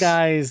 Fall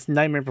Guys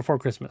Nightmare Before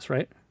Christmas,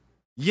 right?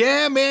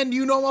 Yeah, man,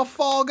 you know I'm a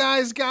Fall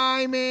Guys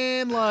guy,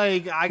 man.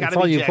 Like, I gotta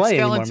be Jack you play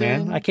Skellington.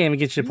 Anymore, man. I can't even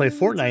get you to play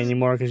Fortnite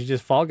anymore because you're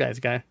just Fall Guys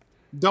guy.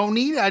 Don't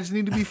need it. I just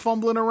need to be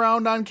fumbling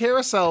around on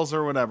carousels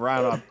or whatever.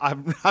 I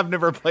don't know. I've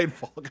never played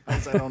Fall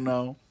Guys. I don't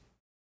know.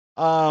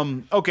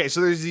 Okay,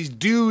 so there's these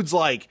dudes,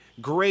 like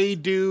gray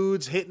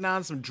dudes hitting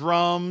on some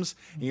drums,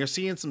 and you're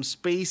seeing some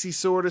spacey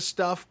sort of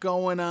stuff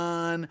going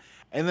on,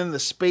 and then the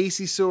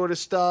spacey sort of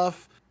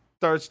stuff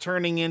starts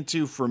turning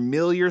into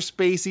familiar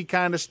spacey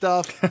kind of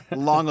stuff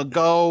long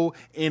ago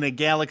in a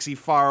galaxy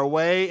far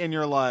away, and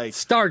you're like,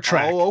 Star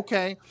Trek. Oh,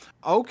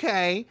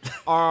 okay.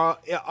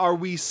 Are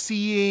we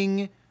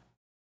seeing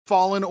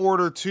Fallen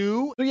Order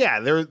 2? So yeah,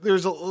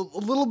 there's a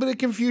little bit of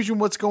confusion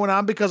what's going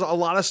on, because a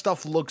lot of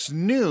stuff looks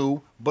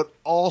new but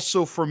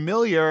also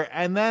familiar,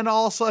 and then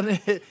all of a sudden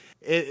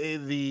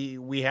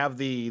we have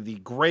the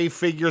gray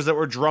figures that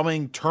were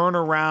drumming turn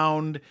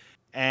around,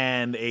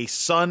 and a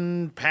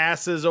sun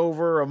passes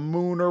over a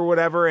moon or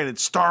whatever, and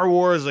it's Star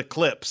Wars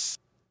Eclipse,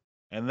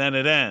 and then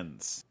it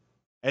ends.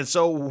 And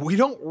so we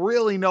don't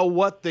really know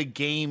what the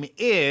game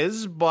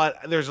is, but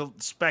there's a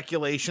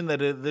speculation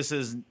that this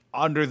is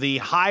under the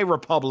High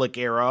Republic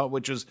era,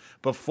 which was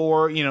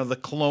before, the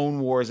Clone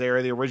Wars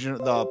era, the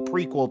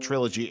prequel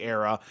trilogy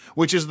era,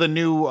 which is the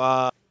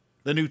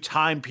new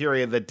time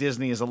period that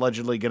Disney is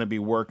allegedly going to be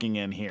working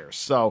in here.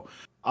 So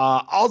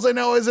all I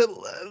know is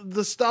that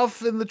the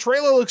stuff in the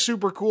trailer looks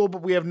super cool,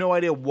 but we have no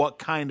idea what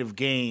kind of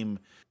game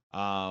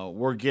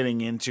we're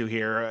getting into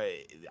here.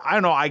 I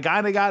don't know. I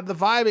kind of got the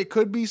vibe it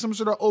could be some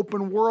sort of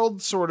open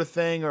world sort of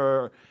thing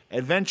or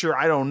adventure.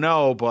 I don't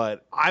know,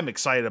 but I'm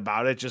excited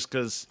about it just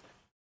because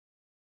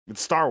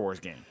it's a Star Wars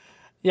game.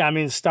 Yeah, I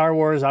mean, Star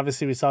Wars,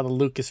 obviously we saw the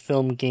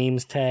Lucasfilm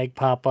Games tag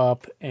pop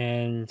up,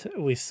 and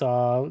we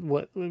saw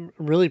what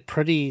really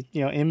pretty,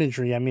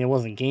 imagery. I mean, it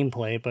wasn't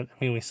gameplay, but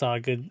I mean, we saw a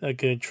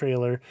good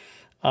trailer.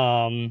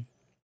 I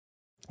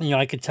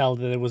could tell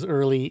that it was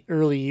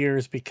early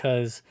years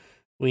because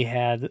we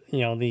had,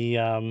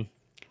 the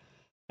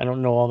I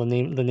don't know all the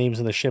names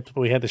of the ships, but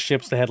we had the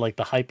ships that had like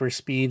the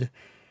hyperspeed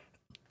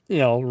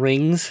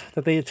rings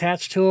that they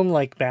attached to them,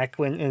 like back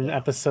when in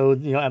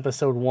episode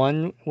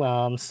 1.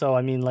 So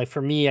I mean, like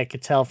for me, I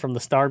could tell from the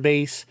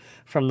starbase,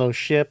 from those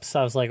ships,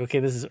 I was like, okay,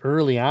 this is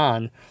early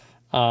on,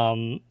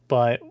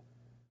 but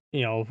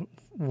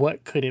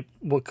what could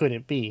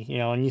it be?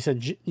 And you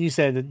said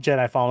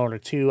Jedi Fallen Order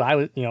 2. I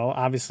was,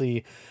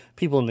 obviously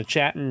people in the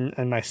chat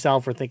and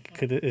myself were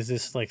thinking, is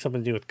this like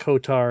something to do with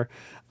KOTOR?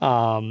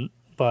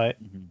 But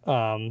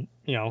it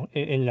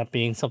ended up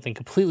being something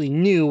completely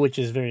new, which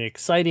is very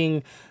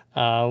exciting,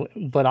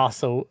 but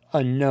also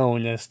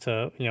unknown as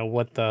to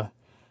what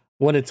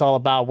it's all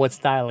about, what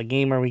style of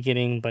game are we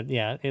getting. But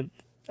yeah,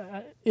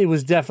 it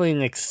was definitely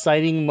an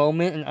exciting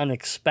moment, an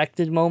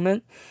unexpected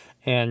moment,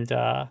 and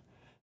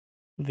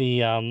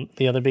the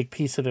other big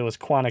piece of it was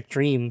Quantic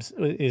Dreams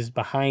is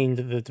behind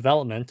the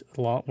development,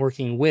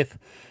 working with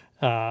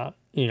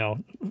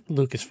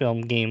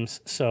Lucasfilm Games.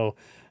 So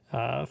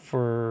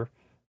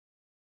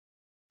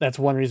that's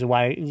one reason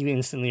why you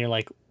instantly are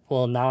like,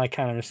 well, now I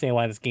kind of understand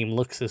why this game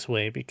looks this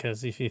way,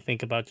 because if you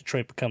think about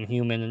Detroit Become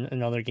Human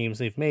and other games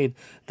they've made,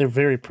 they're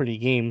very pretty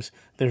games.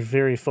 They're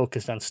very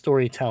focused on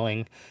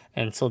storytelling,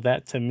 and so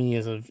that to me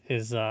is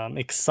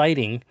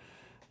exciting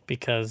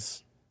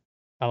because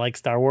I like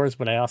Star Wars,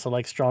 but I also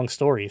like strong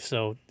stories.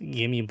 So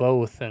give me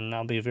both, and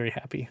I'll be very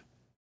happy.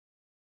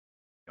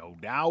 No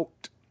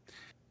doubt.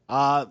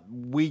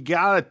 We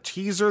got a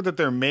teaser that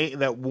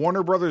that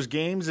Warner Brothers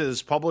Games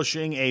is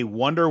publishing a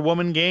Wonder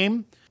Woman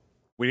game.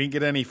 We didn't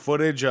get any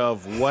footage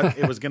of what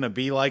it was going to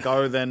be like,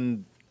 other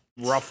than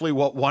roughly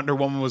what Wonder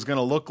Woman was going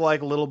to look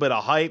like. A little bit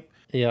of hype.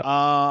 Yeah.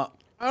 I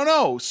don't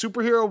know.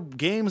 Superhero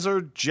games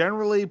are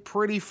generally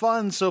pretty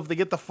fun, so if they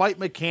get the fight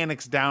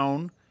mechanics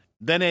down,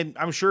 then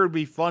I'm sure it'd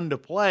be fun to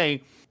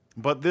play.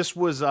 But this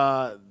was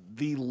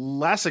the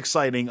less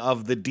exciting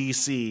of the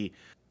DC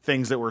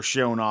things that were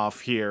shown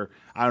off here.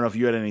 I don't know if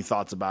you had any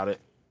thoughts about it.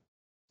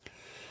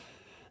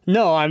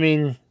 No, I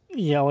mean,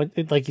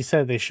 like you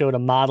said, they showed a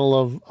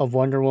model of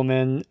Wonder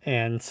Woman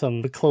and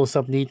some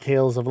close-up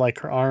details of like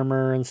her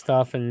armor and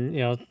stuff,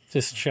 and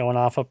just showing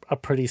off a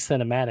pretty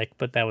cinematic.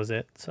 But that was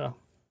it. So,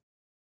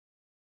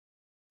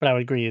 but I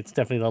would agree, it's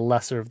definitely the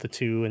lesser of the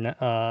two, and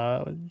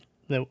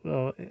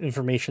the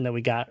information that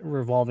we got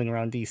revolving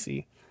around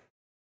DC.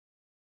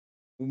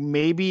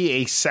 Maybe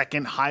a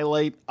second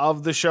highlight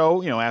of the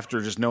show, after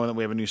just knowing that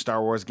we have a new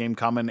Star Wars game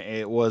coming,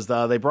 it was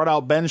they brought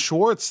out Ben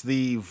Schwartz,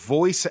 the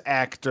voice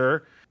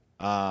actor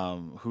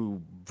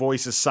who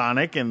voices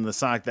Sonic in the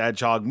Sonic the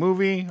Hedgehog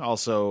movie.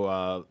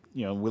 Also,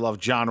 we love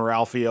John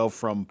Ralphio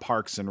from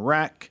Parks and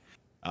Rec.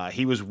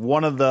 He was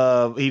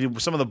he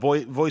did some of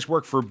the voice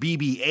work for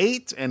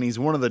BB-8, and he's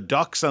one of the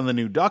ducks on the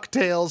new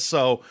DuckTales.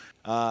 So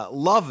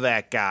love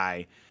that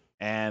guy.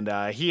 And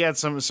he had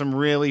some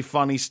really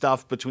funny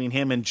stuff between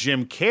him and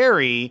Jim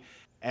Carrey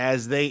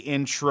as they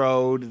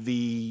introed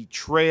the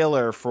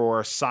trailer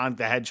for Sonic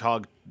the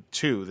Hedgehog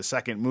 2, the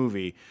second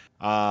movie.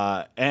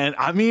 And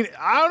I mean,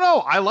 I don't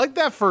know. I like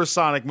that first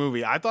Sonic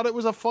movie. I thought it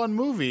was a fun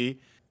movie.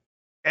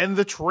 And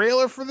the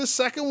trailer for the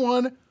second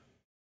one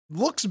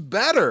looks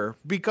better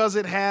because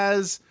it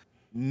has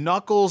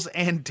Knuckles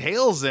and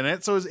Tails in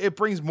it. So it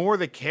brings more of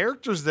the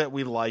characters that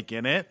we like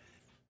in it.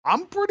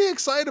 I'm pretty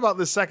excited about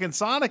the second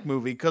Sonic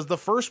movie because the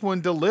first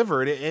one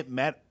delivered. It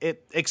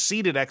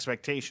exceeded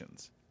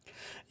expectations.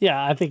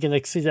 Yeah, I think it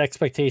exceeded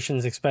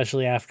expectations,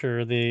 especially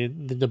after the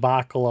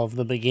debacle of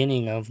the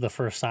beginning of the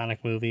first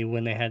Sonic movie,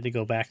 when they had to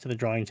go back to the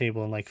drawing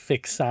table and like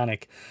fix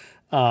Sonic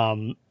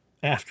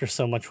after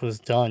so much was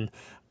done.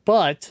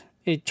 But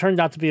it turned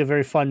out to be a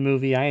very fun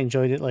movie. I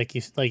enjoyed it like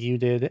you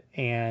did,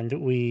 and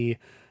we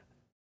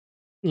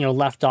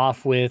left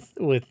off with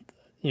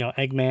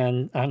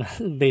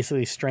Eggman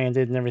basically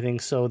stranded and everything.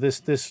 So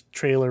this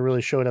trailer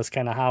really showed us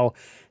kind of how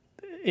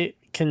it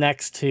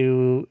connects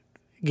to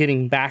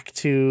getting back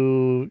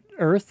to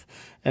Earth.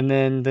 And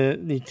then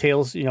the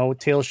Tails,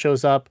 Tails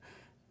shows up,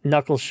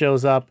 Knuckles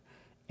shows up,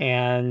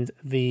 and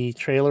the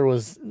trailer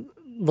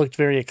looked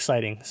very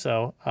exciting.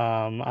 So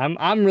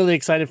I'm really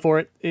excited for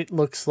it. It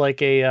looks like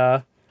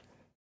it's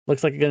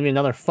going to be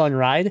another fun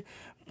ride,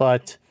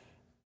 but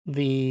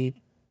the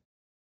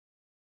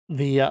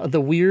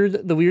the weird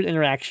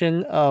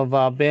interaction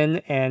of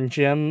Ben and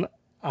Jim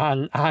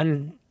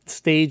on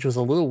stage was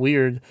a little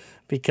weird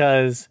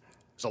because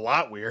It's a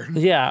lot weird.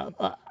 yeah,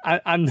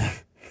 I'm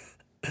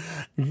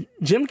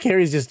Jim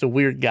Carrey's just a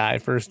weird guy,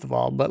 first of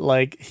all, but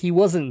like he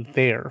wasn't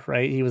there,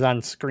 right? He was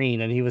on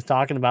screen and he was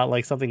talking about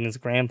like something his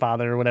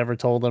grandfather or whatever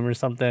told him or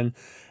something,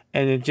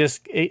 and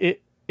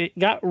it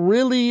got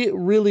really,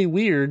 really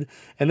weird,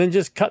 and then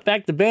just cut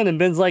back to Ben, and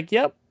Ben's like,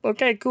 "Yep,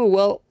 okay,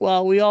 cool.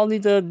 Well, we all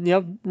need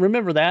to,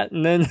 remember that."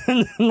 And then,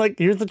 like,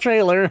 here's the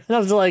trailer. And I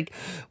was like,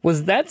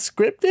 "Was that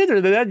scripted, or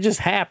did that just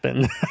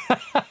happen?"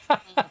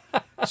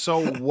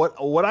 So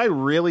what I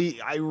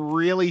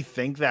really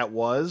think that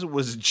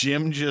was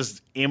Jim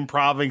just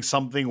improvising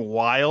something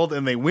wild,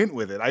 and they went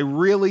with it. I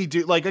really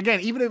do. Like, again,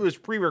 even if it was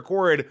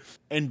pre-recorded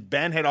and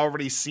Ben had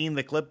already seen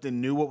the clip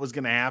and knew what was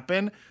going to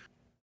happen.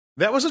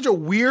 That was such a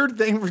weird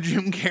thing for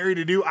Jim Carrey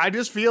to do. I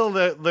just feel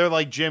that they're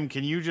like, Jim,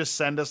 can you just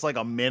send us like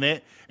a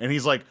minute? And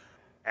he's like,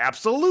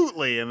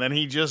 absolutely. And then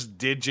he just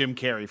did Jim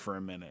Carrey for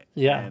a minute.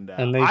 Yeah. And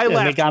I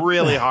laughed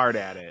really hard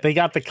at it. They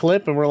got the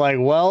clip and we're like,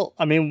 well,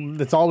 I mean,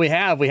 that's all we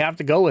have. We have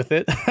to go with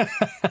it.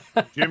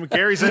 Jim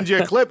Carrey sends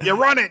you a clip. You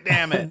run it,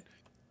 damn it.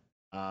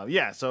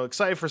 Yeah, so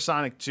excited for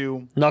Sonic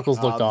 2. Knuckles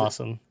looked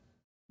awesome.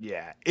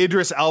 Yeah,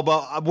 Idris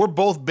Elba. We're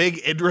both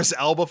big Idris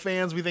Elba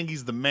fans. We think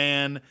he's the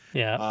man.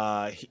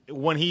 Yeah.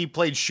 When he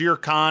played Shere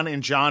Khan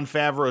in Jon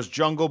Favreau's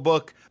Jungle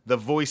Book, the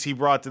voice he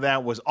brought to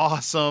that was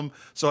awesome.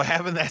 So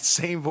having that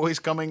same voice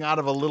coming out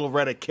of a Little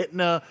Red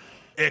Echidna,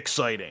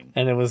 exciting.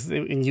 And there was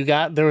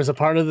a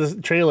part of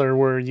the trailer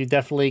where you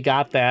definitely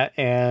got that,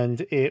 and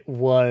it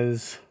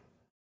was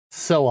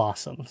so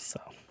awesome. So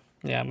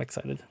yeah, I'm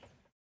excited.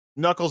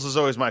 Knuckles is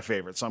always my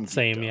favorite. So I'm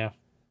same, yeah.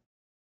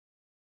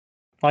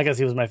 I guess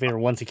he was my favorite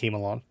once he came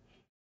along.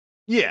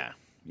 Yeah.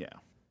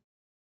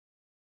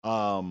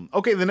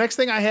 Okay, the next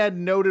thing I had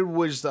noted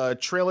was a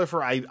trailer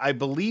for, I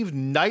believe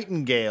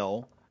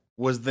Nightingale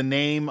was the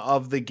name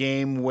of the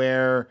game,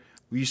 where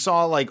you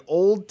saw like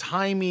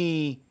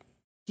old-timey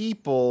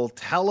people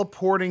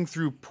teleporting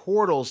through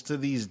portals to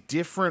these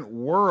different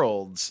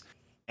worlds.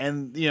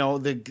 And,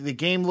 the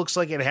game looks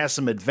like it has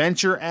some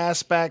adventure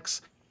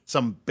aspects,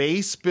 some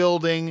base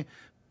building,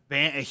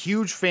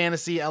 huge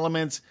fantasy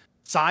elements,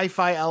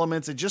 sci-fi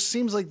elements. It just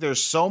seems like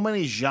there's so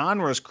many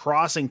genres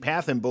crossing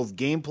path in both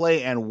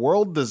gameplay and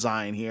world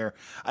design here.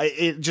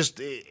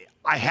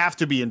 I have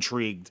to be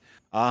intrigued,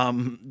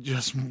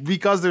 just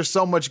because there's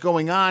so much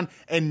going on,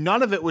 and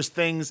none of it was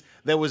things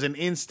that was an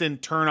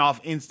instant turn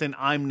off, instant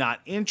I'm not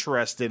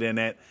interested in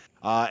it.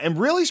 And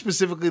really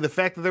specifically the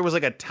fact that there was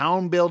like a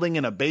town building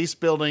and a base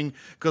building,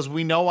 because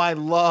we know I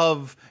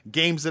love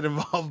games that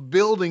involve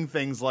building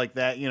things like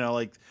that,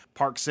 like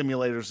park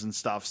simulators and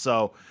stuff.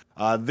 So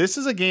this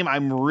is a game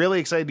I'm really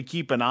excited to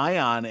keep an eye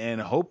on and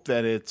hope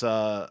that it's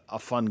a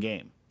fun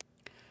game.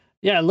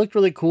 Yeah, it looked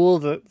really cool.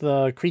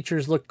 The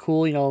creatures looked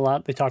cool.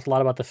 They talked a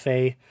lot about the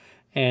Fae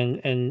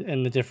and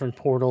the different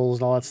portals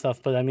and all that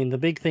stuff. But I mean, the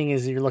big thing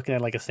is you're looking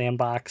at like a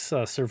sandbox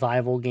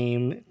survival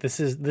game. This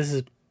is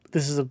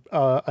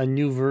a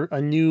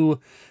new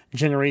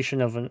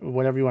generation of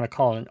whatever you want to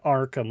call it, an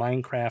Ark, a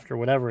Minecraft, or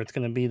whatever. It's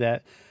going to be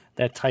that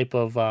type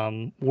of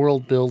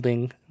world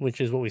building, which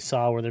is what we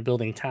saw, where they're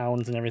building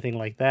towns and everything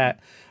like that.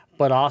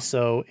 But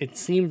also, it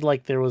seemed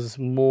like there was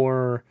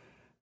more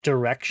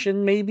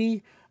direction,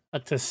 maybe,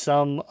 to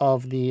some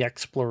of the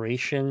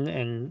exploration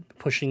and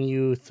pushing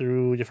you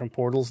through different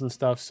portals and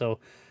stuff. So,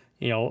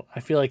 I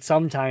feel like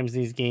sometimes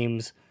these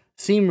games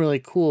seem really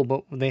cool,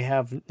 but they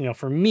have,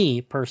 for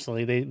me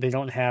personally, they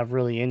don't have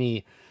really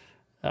any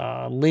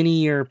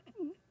linear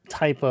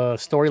type of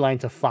storyline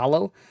to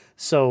follow.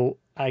 So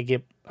I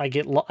get a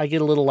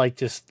little like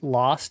just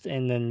lost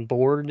and then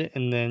bored,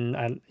 and then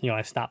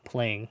I stop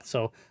playing.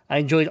 So I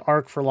enjoyed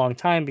Ark for a long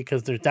time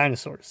because there's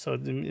dinosaurs, so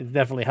it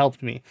definitely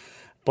helped me.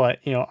 But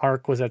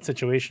Ark was that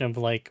situation of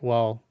like,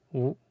 well,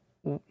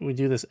 we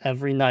do this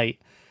every night.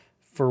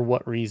 For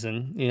what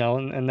reason,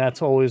 and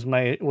that's always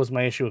my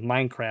issue with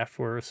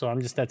Minecraft. So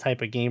I'm just that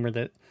type of gamer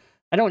that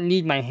I don't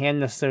need my hand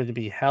necessarily to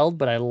be held,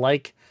 but I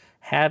like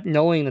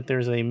knowing that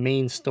there's a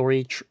main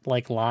story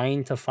like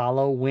line to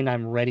follow when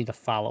I'm ready to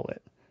follow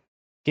it.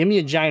 Give me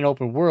a giant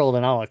open world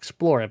and I'll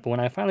explore it. But when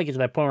I finally get to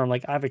that point where I'm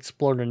like, I've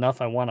explored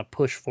enough, I want to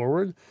push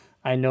forward,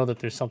 I know that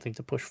there's something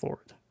to push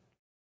forward.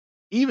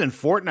 Even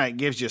Fortnite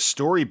gives you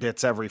story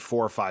bits every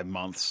 4 or 5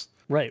 months.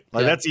 Right.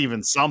 Like, that's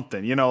even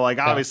something,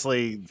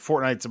 obviously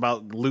Fortnite's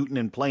about looting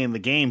and playing the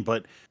game,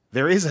 but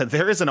there is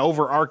an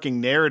overarching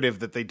narrative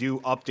that they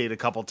do update a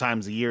couple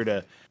times a year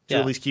to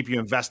at least keep you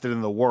invested in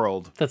the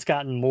world. That's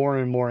gotten more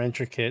and more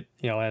intricate,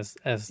 as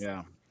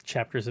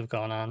chapters have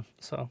gone on.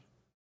 So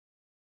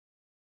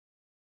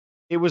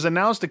it was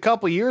announced a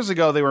couple years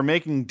ago they were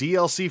making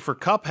DLC for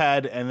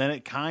Cuphead, and then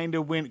it kind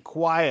of went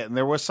quiet. And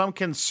there was some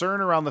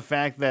concern around the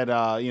fact that,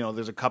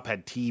 there's a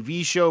Cuphead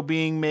TV show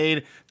being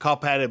made.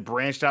 Cuphead had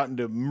branched out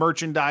into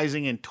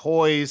merchandising and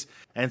toys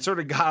and sort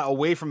of got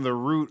away from the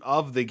root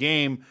of the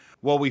game.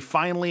 Well, we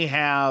finally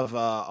have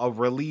a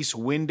release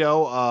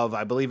window of,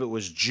 I believe it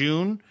was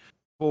June,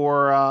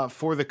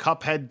 for the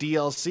Cuphead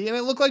DLC, and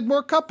it looked like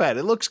more Cuphead.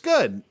 It looks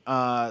good.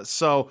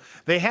 So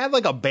they had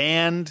like a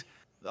band,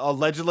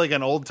 allegedly like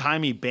an old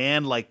timey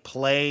band, like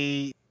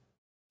play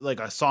like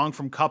a song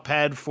from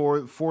Cuphead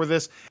for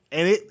this,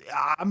 and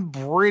I'm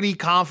pretty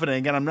confident.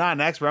 Again, I'm not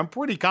an expert. I'm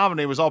pretty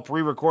confident it was all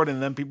pre-recorded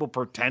and then people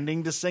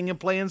pretending to sing and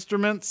play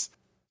instruments.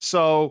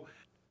 So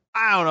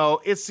I don't know.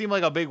 It seemed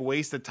like a big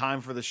waste of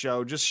time for the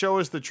show. Just show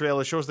us the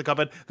trailer, show us the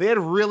Cuphead. They had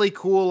really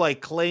cool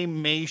like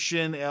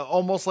claymation,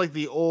 almost like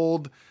the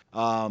old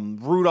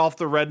Rudolph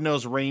the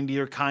Red-Nosed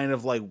Reindeer kind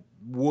of like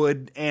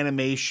wood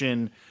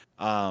animation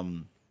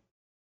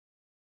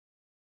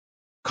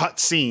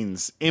cut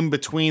scenes in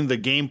between the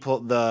game,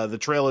 the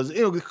trailers.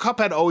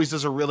 Cuphead always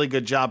does a really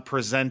good job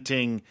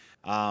presenting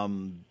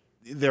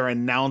their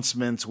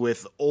announcements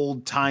with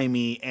old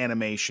timey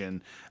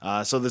animation.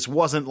 So this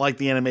wasn't like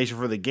the animation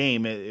for the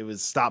game. It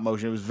was stop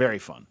motion. It was very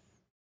fun.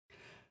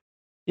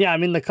 Yeah, I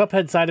mean the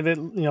Cuphead side of it,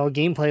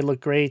 gameplay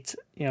looked great.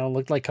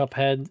 Looked like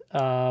Cuphead.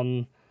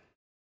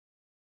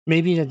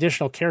 Maybe an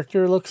additional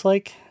character looks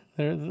like.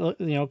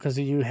 Because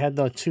you had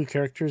the 2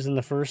 characters in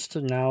the first,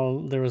 and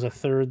now there was a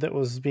third that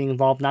was being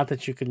involved. Not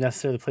that you could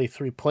necessarily play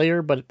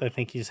 3-player, but I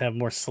think you just have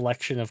more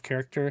selection of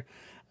character.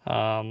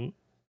 And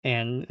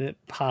it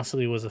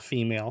possibly was a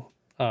female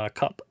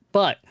Cup.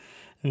 But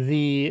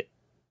the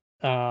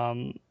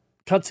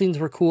cutscenes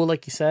were cool,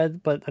 like you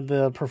said, but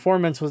the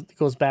performance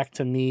goes back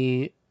to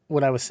me.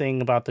 What I was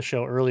saying about the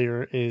show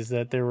earlier is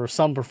that there were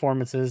some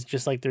performances,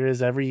 just like there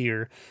is every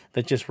year,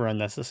 that just were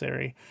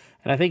unnecessary.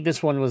 And I think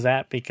this one was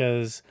that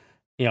because,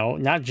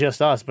 not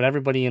just us, but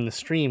everybody in the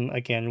stream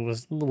again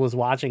was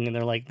watching, and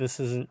they're like,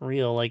 "This isn't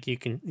real." Like you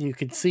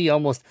could see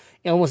almost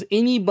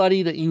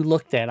anybody that you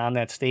looked at on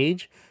that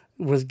stage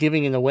was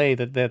giving it away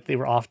that they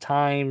were off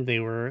time. They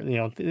were,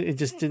 it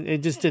just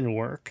didn't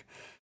work.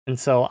 And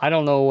so I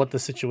don't know what the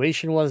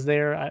situation was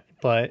there,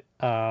 but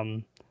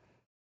a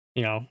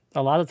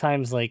lot of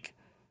times, like,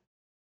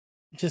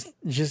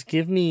 just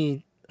give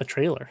me a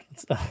trailer.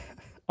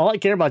 All I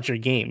care about is your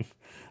game.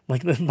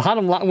 Like the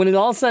bottom line, when it's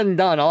all said and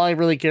done, all I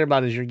really care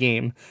about is your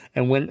game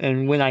and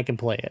when I can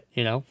play it.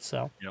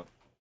 So. Yep.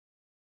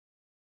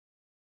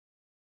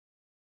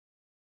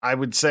 I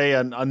would say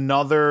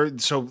another.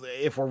 So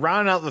if we're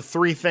rounding out the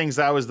 3 things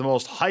that I was the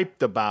most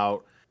hyped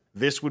about,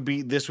 this would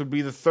be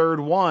the third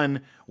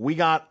one. We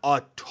got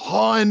a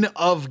ton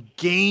of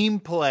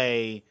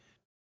gameplay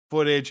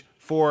footage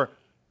for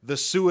the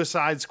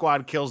Suicide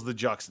Squad Kills the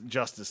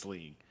Justice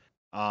League.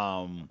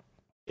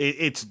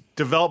 It's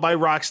developed by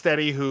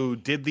Rocksteady, who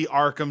did the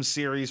Arkham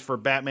series for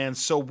Batman,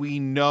 so we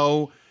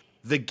know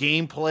the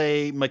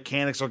gameplay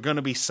mechanics are going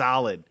to be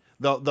solid.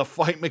 The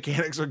fight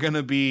mechanics are going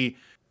to be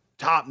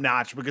top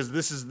notch because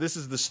this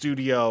is the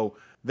studio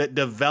that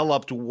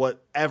developed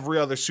what every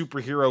other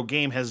superhero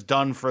game has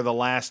done for the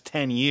last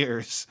 10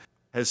 years,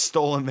 has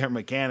stolen their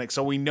mechanics.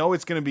 So we know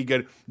it's going to be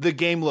good. The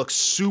game looks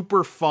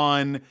super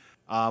fun,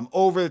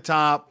 over the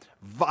top,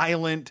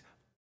 violent,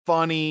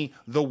 funny.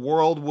 The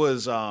world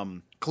was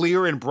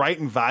clear and bright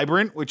and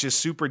vibrant, which is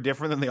super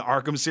different than the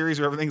Arkham series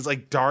where everything's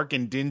like dark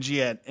and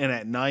dingy and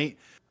at night.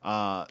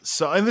 And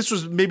this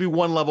was maybe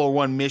one level or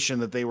one mission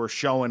that they were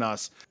showing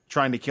us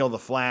trying to kill the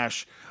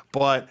Flash,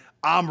 but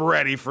I'm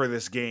ready for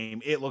this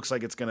game. It looks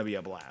like it's going to be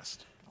a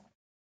blast.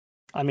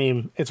 I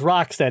mean, it's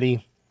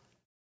Rocksteady,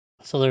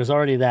 so there's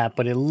already that,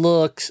 but it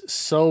looks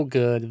so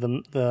good.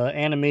 The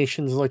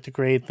animations looked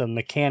great. The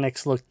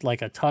mechanics looked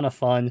like a ton of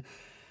fun.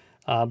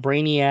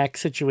 Brainiac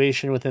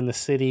situation within the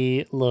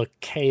city looked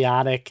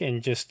chaotic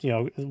and just,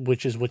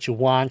 which is what you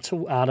want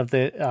out of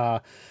it.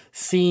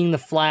 Seeing the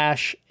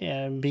Flash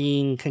and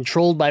being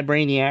controlled by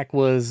Brainiac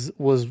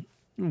was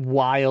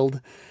wild,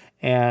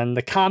 and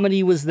the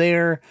comedy was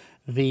there.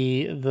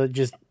 The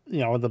just,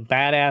 the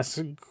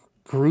badass,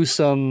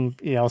 gruesome,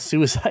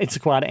 Suicide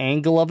Squad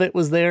angle of it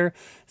was there.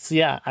 So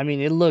yeah, I mean,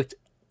 it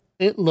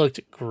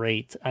looked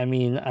great. I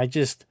mean,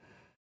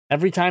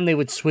 every time they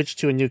would switch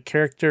to a new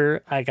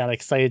character, I got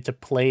excited to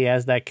play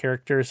as that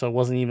character. So it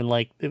wasn't even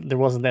like, there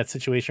wasn't that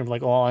situation of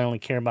like, oh, I only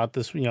care about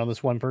this,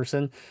 this one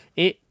person.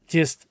 It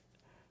just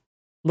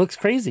looks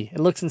crazy. It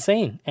looks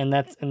insane. And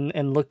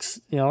and looks,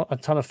 a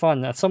ton of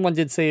fun. Someone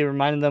did say it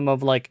reminded them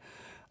of like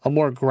a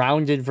more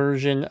grounded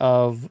version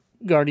of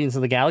Guardians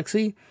of the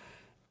Galaxy.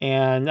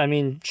 And I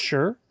mean,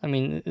 sure. I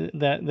mean,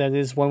 that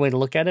is one way to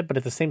look at it. But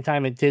at the same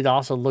time, it did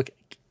also look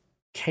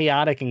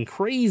chaotic and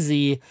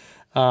crazy,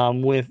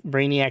 with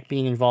Brainiac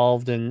being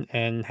involved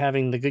and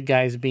having the good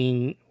guys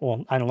being,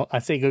 well, I don't know, I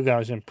say good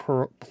guys in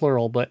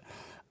plural, but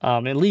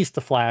at least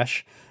the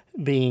Flash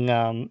being,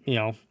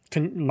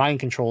 mind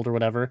controlled or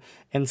whatever.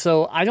 And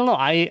so I don't know.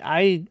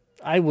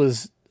 I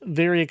was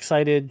very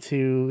excited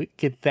to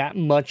get that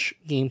much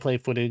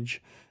gameplay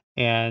footage,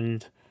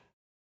 and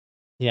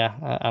yeah,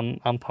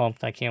 I'm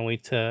pumped. I can't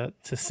wait to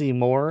see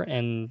more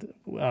and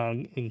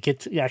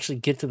get to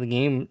the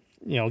game.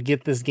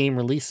 Get this game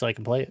released so I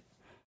can play it.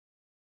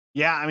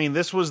 Yeah, I mean,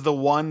 this was the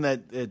one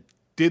that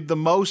did the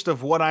most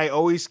of what I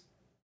always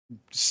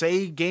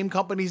say game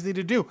companies need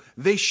to do.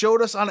 They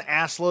showed us an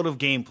assload of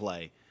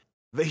gameplay.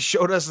 They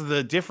showed us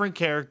the different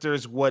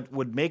characters, what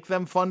would make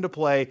them fun to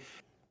play.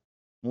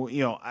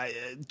 Well,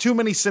 too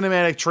many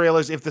cinematic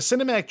trailers. If the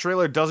cinematic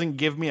trailer doesn't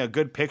give me a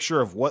good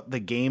picture of what the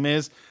game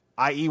is,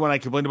 i.e. when I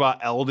complained about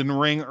Elden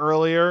Ring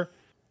earlier,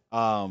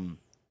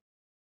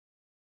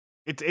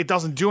 it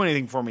doesn't do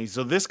anything for me.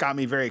 So this got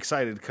me very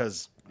excited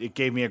because it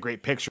gave me a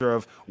great picture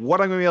of what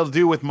I'm going to be able to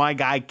do with my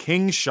guy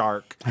King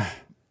Shark,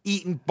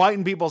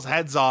 biting people's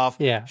heads off,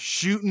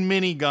 shooting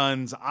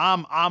miniguns.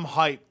 I'm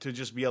hyped to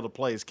just be able to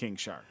play as King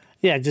Shark.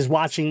 Yeah, just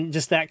watching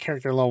that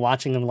character alone,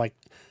 watching them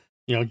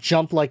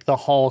jump like the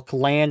Hulk,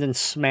 land and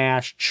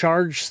smash,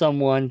 charge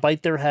someone,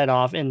 bite their head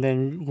off, and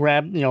then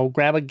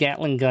grab a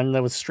Gatling gun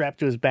that was strapped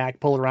to his back,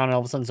 pull it around, and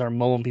all of a sudden start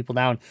mowing people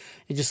down.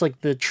 It's just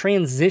like the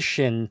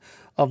transition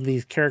of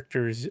these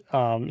characters,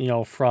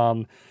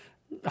 from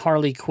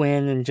Harley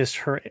Quinn and just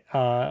her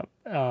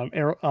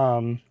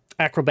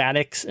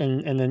acrobatics,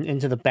 and then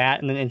into the bat,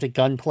 and then into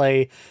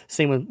gunplay.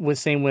 Same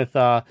with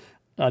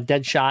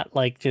Deadshot.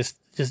 Like just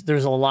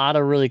there's a lot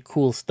of really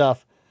cool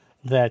stuff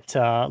that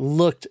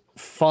looked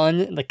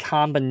fun. The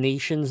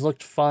combinations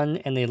looked fun,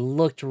 and they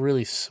looked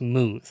really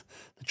smooth.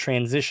 The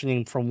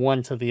transitioning from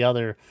one to the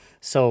other.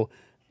 So,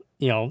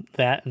 any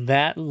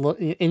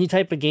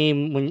type of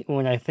game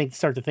when I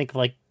start to think of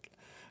like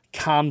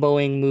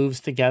comboing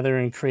moves together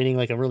and creating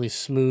like a really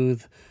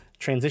smooth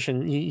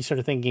transition, you start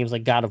to think games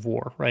like God of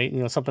War, right?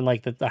 Something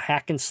like the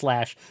hack and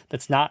slash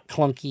that's not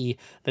clunky,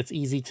 that's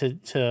easy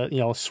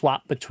to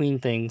swap between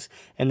things,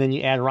 and then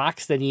you add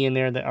Rocksteady in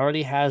there that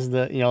already has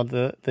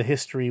the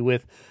history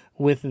with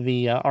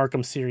the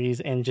Arkham series,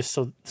 and just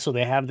so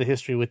they have the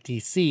history with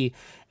DC,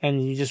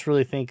 and you just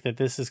really think that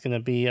this is going to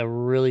be a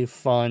really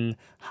fun,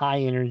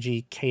 high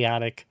energy,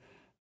 chaotic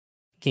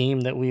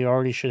game that we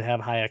already should have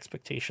high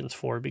expectations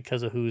for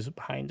because of who's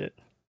behind it.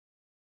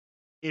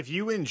 If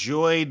you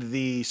enjoyed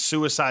the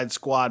Suicide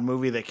Squad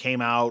movie that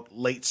came out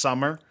late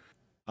summer,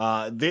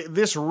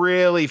 this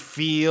really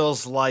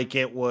feels like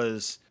it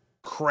was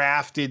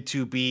crafted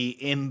to be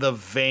in the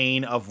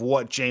vein of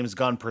what James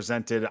Gunn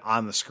presented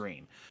on the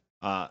screen.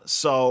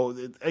 So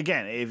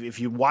again, if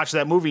you watch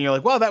that movie and you're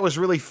like, well, that was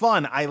really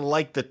fun, I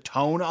like the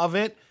tone of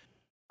it,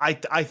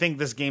 I think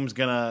this game's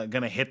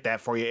gonna hit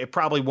that for you. It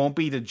probably won't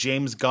be the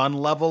James Gunn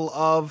level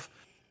of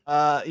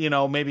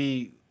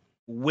maybe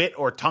wit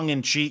or tongue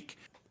in cheek,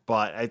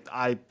 but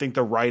I think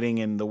the writing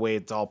and the way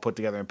it's all put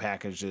together and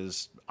packaged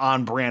is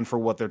on brand for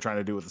what they're trying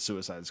to do with the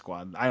Suicide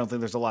Squad. I don't think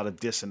there's a lot of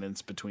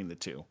dissonance between the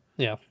two.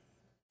 Yeah,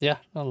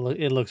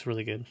 it looks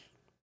really good.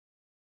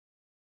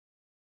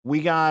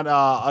 We got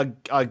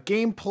a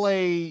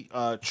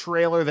gameplay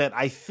trailer that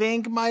I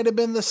think might have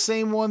been the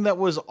same one that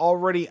was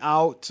already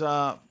out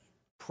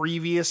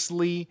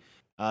previously.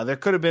 There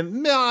could have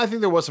been, I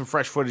think there was some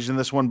fresh footage in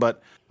this one,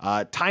 but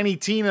Tiny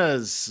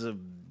Tina's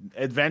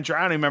Adventure,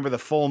 I don't even remember the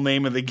full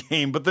name of the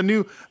game, but the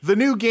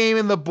new game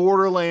in the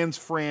Borderlands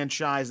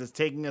franchise that's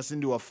taking us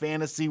into a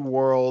fantasy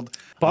world.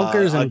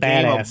 Bunkers and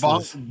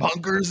badasses.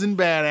 Bunkers and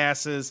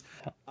badasses.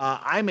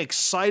 I'm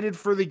excited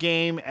for the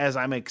game, as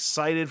I'm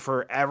excited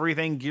for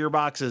everything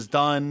Gearbox has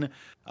done.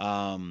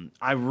 I'm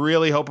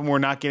really hoping we're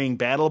not getting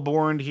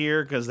Battleborn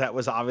here, because that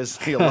was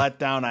obviously a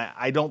letdown.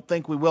 I don't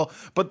think we will.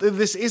 But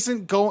this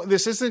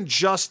isn't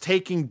just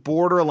taking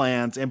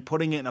Borderlands and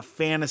putting it in a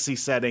fantasy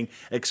setting,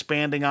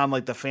 expanding on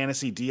like the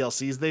fantasy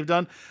DLCs they've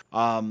done.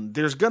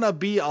 There's gonna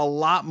be a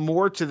lot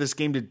more to this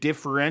game to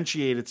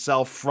differentiate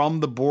itself from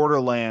the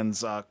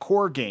Borderlands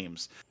core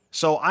games.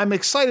 So I'm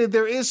excited.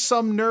 There is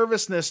some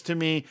nervousness to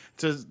me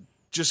to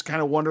just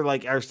kind of wonder,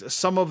 like,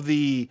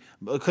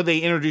 could they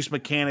introduce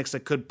mechanics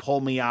that could pull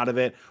me out of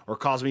it or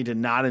cause me to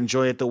not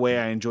enjoy it the way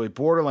I enjoy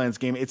Borderlands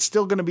game? It's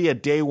still going to be a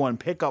day one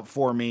pickup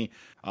for me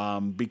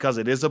because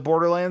it is a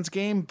Borderlands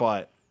game,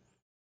 but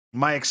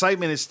my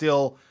excitement is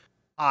still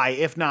high,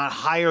 if not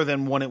higher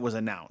than when it was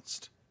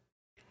announced.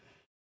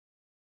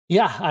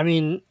 Yeah, I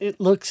mean,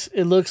 it looks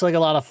like a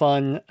lot of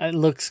fun. It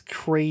looks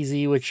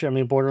crazy, which, I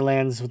mean,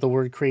 Borderlands with the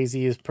word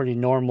crazy is pretty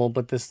normal,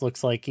 but this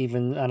looks like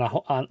even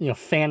on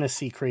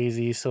fantasy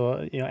crazy.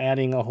 So,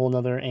 adding a whole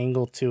nother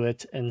angle to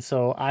it. And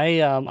so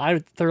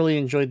I thoroughly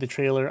enjoyed the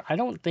trailer. I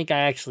don't think I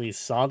actually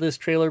saw this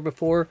trailer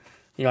before.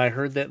 I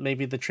heard that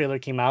maybe the trailer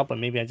came out, but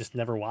maybe I just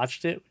never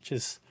watched it, which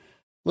is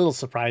a little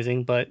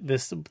surprising. But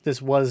this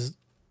was,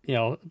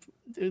 at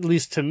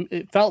least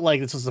it felt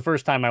like this was the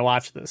first time I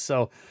watched this.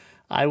 So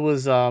I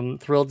was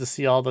thrilled to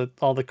see all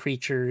the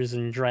creatures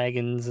and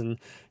dragons and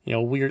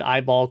weird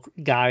eyeball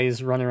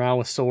guys running around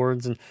with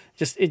swords, and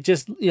it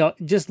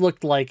just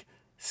looked like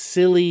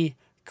silly,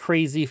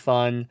 crazy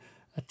fun.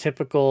 A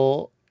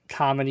typical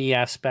comedy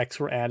aspects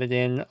were added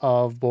in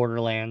of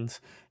Borderlands,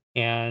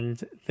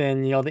 and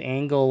then the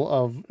angle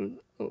of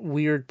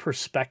weird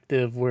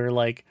perspective where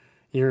like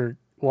you're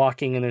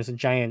walking and there's a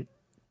giant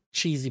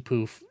cheesy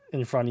poof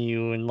in front of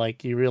you, and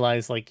like you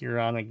realize like you're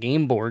on a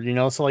game board,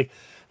 so like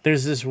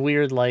there's this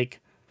weird like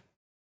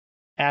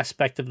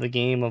aspect of the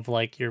game of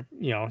like you're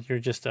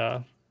just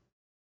a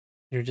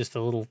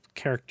little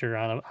character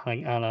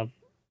on a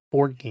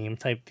board game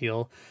type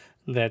deal.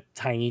 that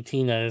Tiny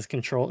Tina is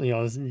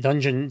is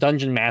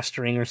dungeon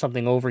mastering or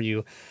something over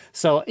you.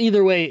 So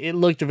either way, it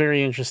looked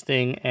very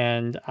interesting,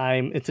 and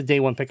it's a day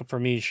one pickup for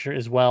me sure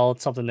as well.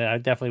 It's something that I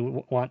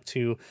definitely want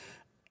to.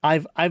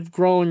 I've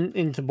grown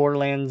into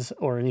Borderlands,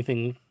 or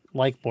anything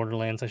like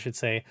Borderlands, I should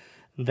say,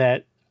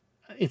 that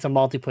it's a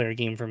multiplayer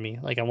game for me.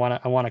 Like I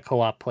want to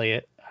co-op play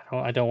it.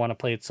 I don't want to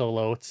play it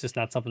solo. It's just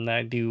not something that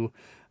I do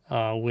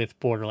with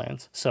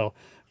Borderlands. So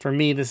for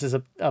me, this is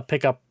a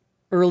pickup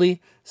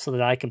early so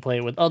that I can play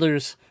it with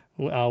others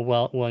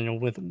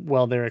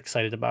while they're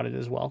excited about it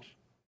as well.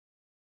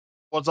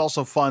 Well, it's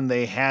also fun.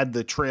 They had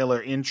the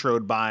trailer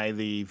introed by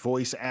the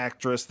voice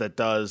actress that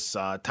does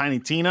Tiny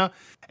Tina,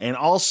 and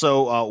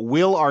also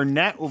Will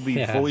Arnett will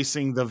be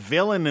voicing the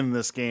villain in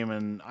this game.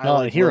 And I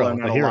like Will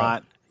Arnett a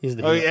lot. He's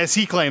the hero. As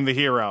he claimed, the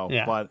hero.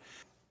 Yeah. But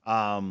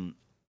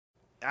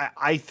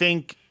I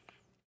think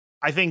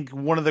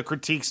one of the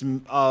critiques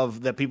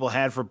of that people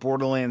had for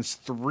Borderlands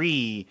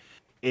 3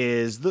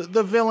 is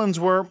the villains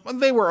were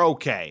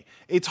okay.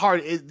 It's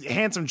hard.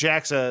 Handsome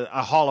Jack's a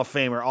Hall of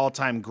Famer,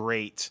 all-time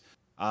great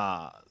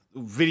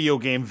video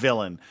game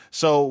villain.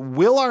 So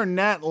Will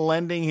Arnett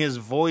lending his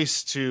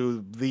voice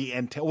to the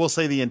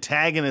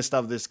antagonist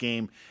of this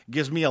game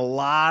gives me a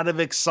lot of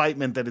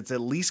excitement that it's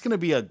at least going to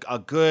be a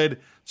good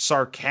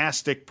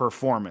sarcastic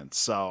performance.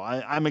 So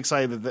I'm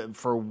excited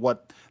for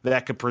what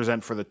that could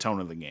present for the tone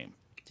of the game.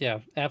 Yeah,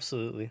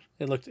 absolutely.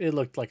 It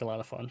looked like a lot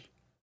of fun.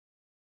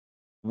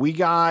 We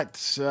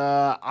got,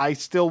 I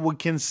still would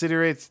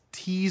consider it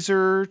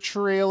teaser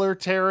trailer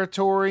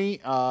territory,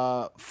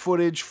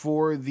 footage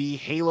for the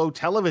Halo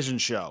television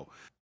show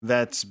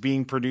that's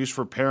being produced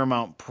for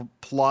Paramount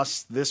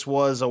Plus. This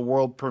was a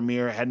world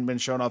premiere, hadn't been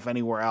shown off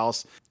anywhere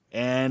else,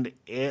 and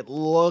it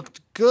looked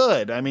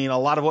good. I mean, a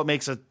lot of what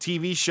makes a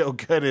TV show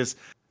good is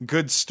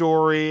good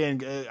story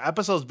and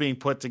episodes being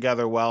put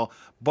together well,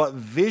 but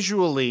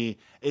visually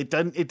it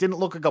didn't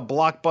look like a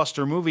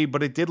blockbuster movie,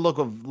 but it did look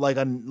like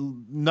a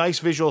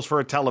nice visuals for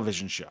a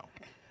television show.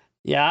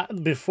 Yeah,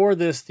 before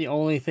this, the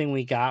only thing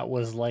we got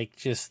was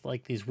just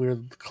these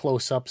weird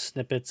close-up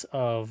snippets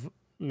of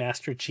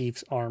Master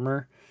Chief's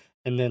armor,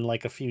 and then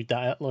a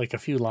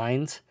few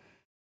lines.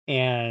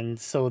 And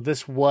so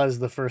this was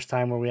the first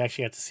time where we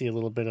actually got to see a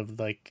little bit of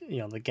the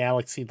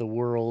galaxy, the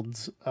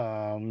worlds,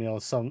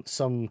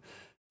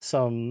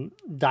 some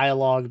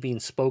dialogue being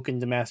spoken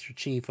to Master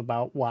Chief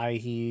about why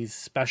he's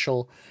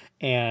special,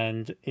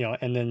 and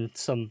then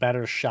some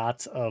better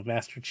shots of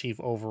Master Chief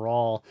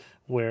overall,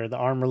 where the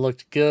armor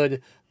looked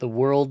good, the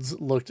worlds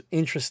looked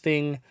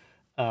interesting.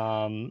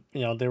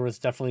 There was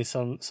definitely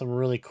some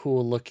really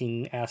cool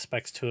looking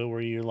aspects to it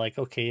where you're like,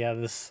 okay, yeah,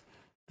 this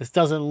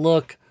doesn't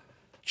look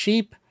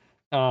cheap,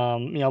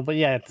 but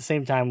yeah, at the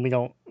same time we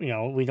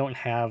don't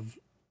have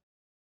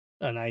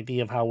an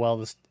idea of how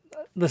well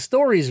the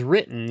story's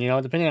written,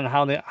 depending on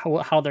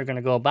how they're going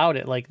to go about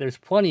it. Like, there's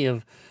plenty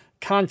of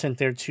content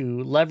there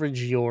to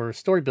leverage your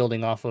story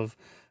building off of,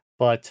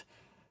 but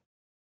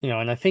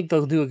and I think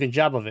they'll do a good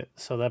job of it.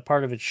 So that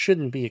part of it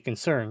shouldn't be a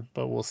concern,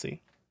 but we'll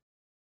see.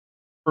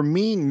 For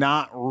me,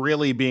 not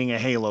really being a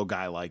Halo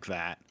guy like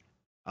that,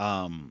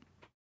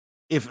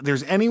 if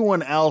there's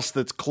anyone else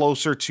that's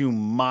closer to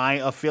my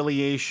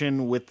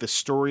affiliation with the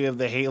story of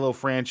the Halo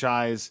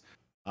franchise,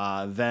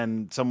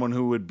 than someone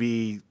who would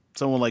be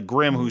someone like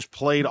Grim, who's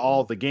played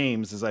all the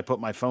games, as I put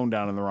my phone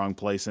down in the wrong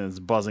place and it's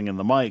buzzing in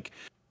the mic.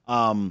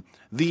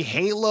 The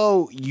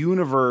Halo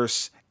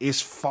universe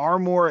is far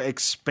more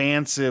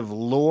expansive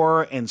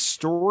lore and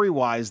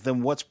story-wise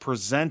than what's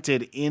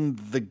presented in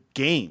the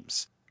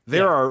games.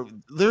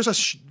 There's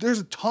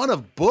a ton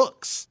of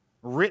books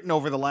written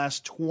over the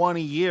last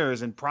 20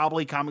 years, and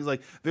probably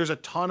comics. There's a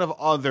ton of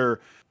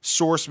other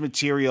source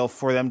material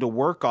for them to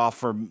work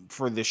off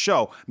for this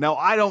show. Now,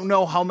 I don't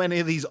know how many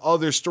of these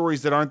other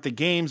stories that aren't the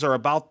games are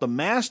about the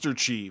Master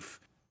Chief,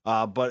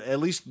 but at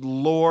least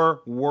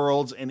lore,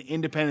 worlds, and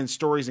independent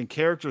stories and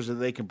characters that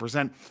they can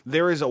present.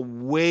 There is a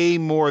way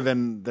more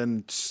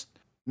than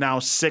now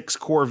 6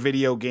 core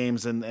video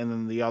games and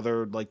then the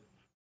other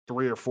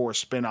 3 or 4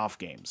 spin-off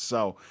games.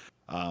 So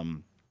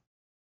I'm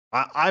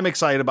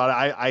excited about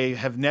it. I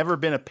have never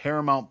been a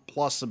Paramount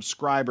Plus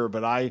subscriber,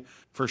 but I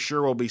for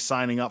sure will be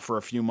signing up for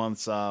a few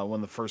months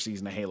when the first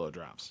season of Halo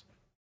drops.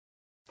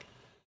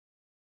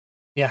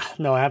 Yeah,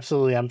 no,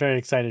 absolutely. I'm very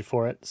excited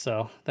for it.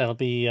 So that'll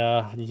be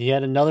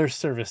yet another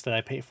service that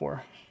I pay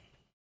for.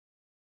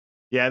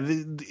 Yeah,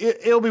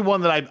 it'll be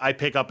one that I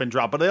pick up and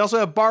drop. But they also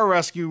have Bar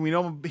Rescue. We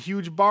know I'm a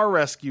huge Bar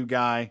Rescue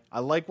guy. I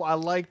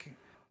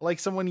like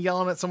someone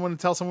yelling at someone to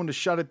tell someone to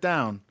shut it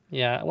down.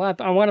 Yeah, well,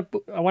 I want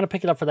to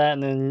pick it up for that,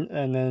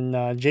 and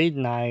then Jade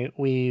and I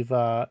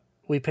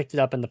we picked it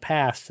up in the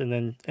past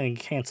and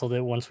canceled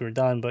it once we were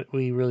done. But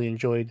we really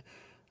enjoyed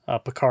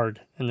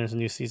Picard, and there's a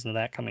new season of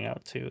that coming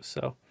out too.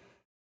 So.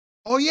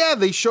 Oh yeah,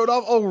 they showed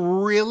off a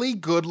really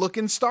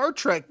good-looking Star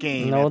Trek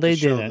game. No, they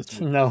didn't.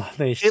 No,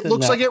 they. It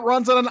looks like it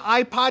runs on an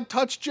iPod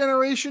Touch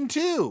Generation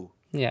 2.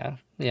 Yeah.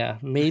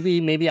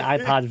 Maybe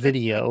iPod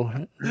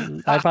Video.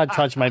 iPod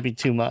Touch might be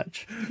too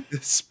much.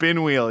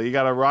 Spin wheel. You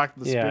got to rock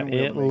the spin wheel.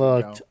 Yeah, it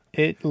looked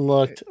It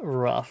looked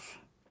rough.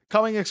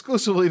 Coming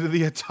exclusively to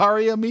the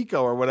Atari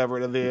Amico or whatever,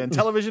 to the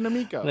Intellivision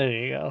Amico. There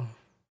you go.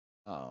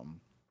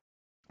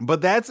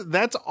 But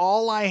that's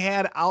all I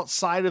had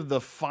outside of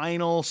the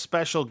final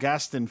special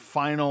guest and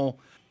final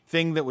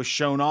thing that was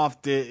shown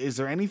off. Is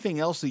there anything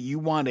else that you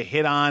want to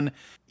hit on,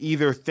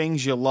 either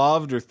things you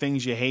loved or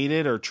things you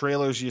hated or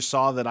trailers you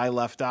saw that I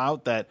left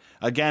out? That,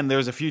 again,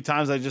 there's a few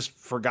times I just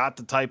forgot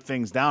to type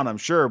things down, I'm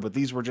sure, but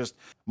these were just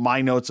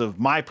my notes of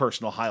my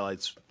personal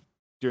highlights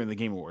during the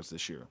Game Awards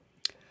this year.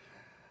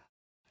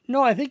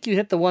 No, I think you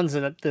hit the ones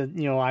that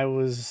I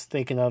was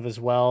thinking of as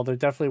well. There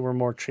definitely were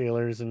more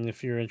trailers, and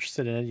if you're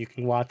interested in it, you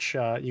can watch.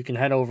 You can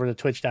head over to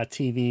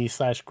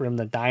twitch.tv/Grim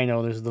the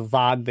Dino. There's the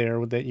VOD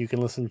there that you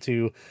can listen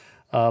to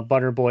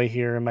Butterboy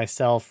here and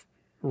myself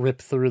rip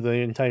through the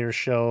entire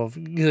show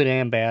of good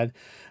and bad.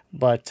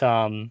 But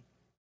I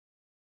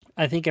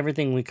think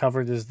everything we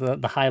covered is the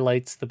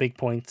highlights, the big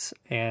points,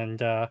 and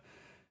that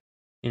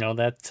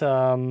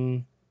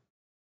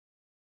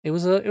it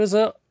was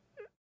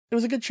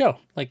a good show.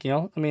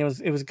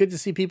 It was good to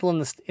see people in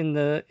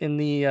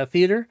the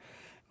theater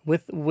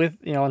with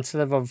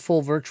instead of a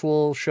full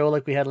virtual show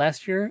like we had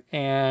last year,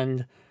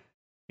 and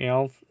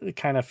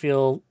kind of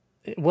feel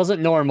it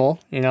wasn't normal,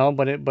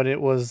 but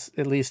it was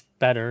at least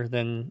better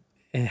than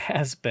it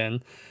has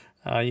been.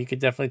 You could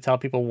definitely tell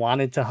people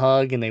wanted to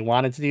hug and they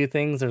wanted to do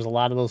things. There's a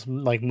lot of those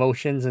like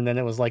motions, and then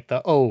it was like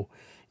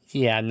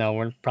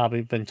we're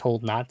probably been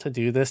told not to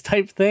do this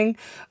type thing.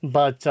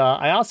 But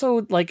I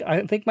also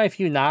I think my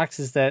few knocks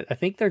is that I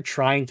think they're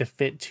trying to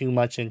fit too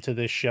much into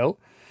this show.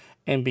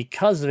 And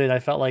because of it, I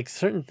felt like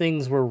certain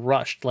things were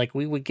rushed. Like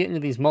we would get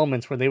into these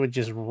moments where they would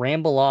just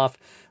ramble off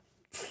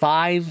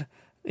 5,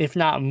 if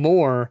not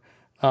more,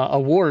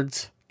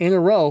 awards in a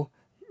row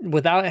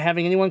without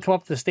having anyone come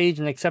up to the stage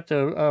and accept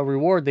a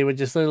reward. They would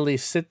just literally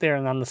sit there,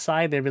 and on the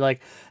side they'd be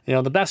like,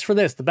 the best for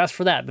this, the best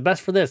for that, the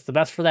best for this, the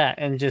best for that,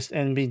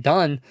 and be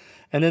done.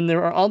 And then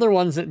there are other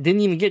ones that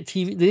didn't even get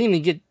TV, they didn't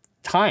even get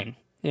time.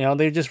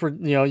 They just were,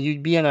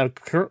 you'd be in a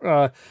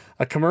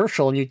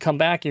commercial and you'd come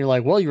back and you're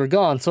like, well, you were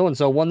gone, so and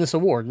so won this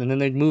award, and then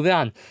they'd move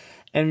on.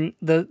 And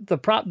the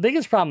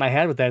biggest problem I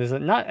had with that is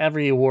that not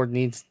every award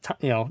needs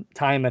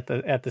time at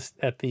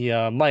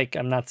the mic.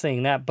 I'm not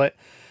saying that, but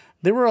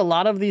there were a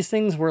lot of these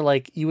things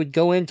where you would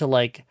go into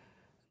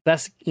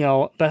best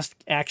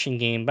action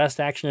game, best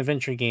action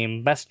adventure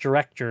game, best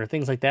director,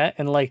 things like that,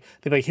 and they'd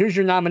be like, here's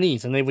your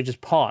nominees, and they would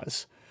just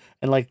pause,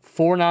 and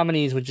 4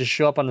 nominees would just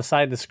show up on the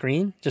side of the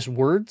screen, just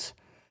words,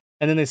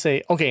 and then they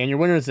say, okay, and your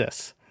winner is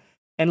this,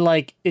 and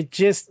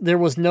there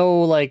was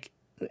no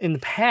in the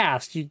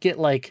past you'd get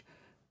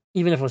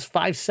even if it was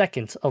 5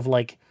 seconds of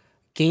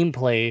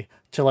gameplay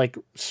to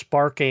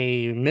spark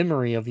a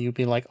memory of you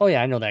being like, oh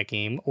yeah, I know that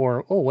game,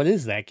 or oh, what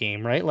is that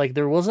game, right?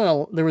 There was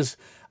a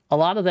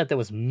lot of that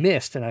was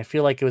missed, and I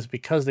feel like it was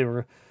because they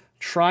were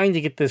trying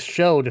to get this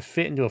show to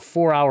fit into a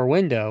 4-hour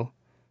window,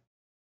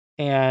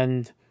 or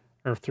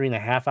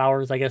 3.5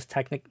 hours, I guess.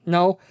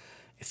 No,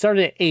 it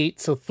started at 8,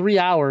 so 3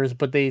 hours,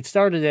 but they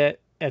started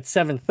at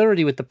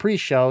 7:30 with the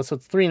pre-show, so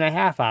it's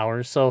 3.5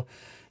 hours. So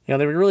they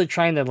were really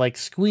trying to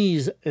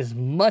squeeze as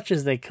much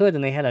as they could,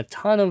 and they had a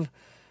ton of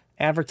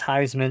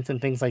advertisements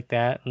and things like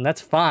that, and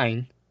that's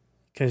fine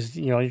because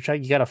you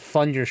got to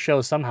fund your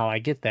show somehow. I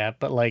get that,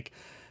 but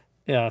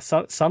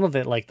some of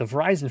it, the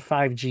Verizon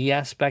 5G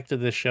aspect of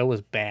this show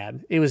was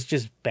bad. It was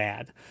just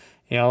bad.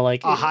 A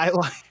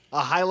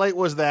highlight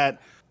was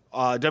that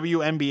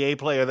WNBA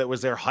player that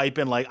was there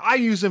hyping I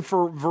use him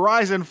for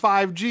Verizon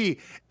 5G,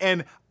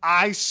 and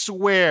I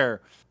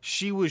swear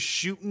she was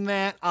shooting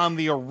that on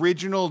the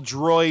original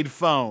Droid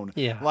phone.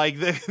 Yeah.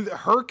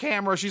 Her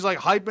camera, she's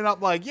hyping up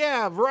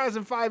yeah,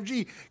 Verizon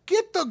 5G.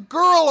 Get the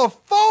girl a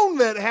phone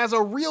that has a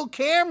real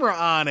camera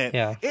on it.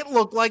 Yeah. It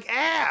looked like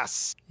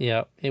ass.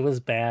 Yeah, it was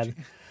bad.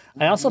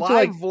 I also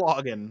Live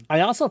vlogging.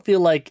 I also feel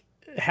like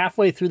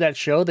halfway through that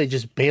show, they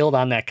just bailed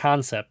on that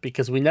concept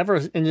because we never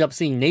ended up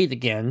seeing Nate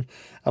again.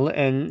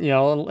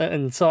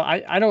 And so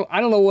I don't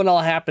know what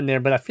all happened there,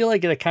 but I feel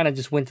like it kind of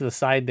just went to the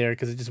side there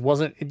because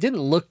it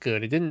didn't look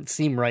good. It didn't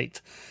seem right.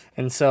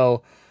 And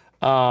so,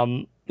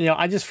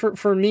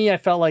 for me, I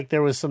felt like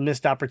there was some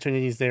missed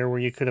opportunities there where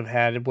you could have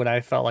had what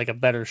I felt like a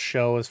better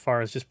show as far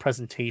as just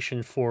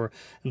presentation for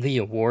the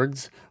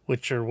awards,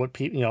 which are what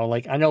people,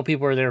 I know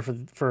people are there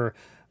for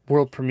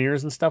world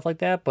premieres and stuff like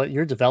that, but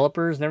your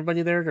developers and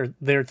everybody there are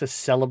there to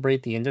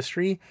celebrate the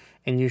industry,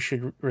 and you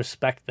should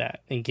respect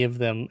that and give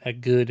them a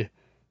good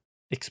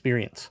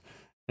experience.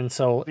 And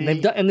so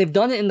they've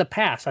done it in the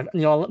past.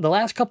 The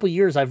last couple of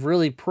years I've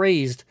really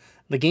praised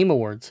the Game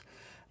Awards,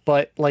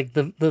 but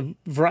the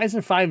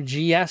Verizon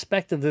 5G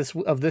aspect of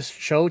this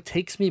show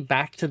takes me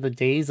back to the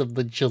days of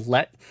the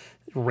Gillette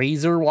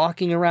razor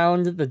walking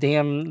around the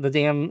damn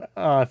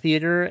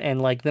theater,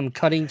 and them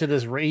cutting to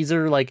this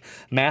razor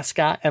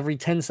mascot every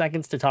 10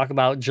 seconds to talk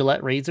about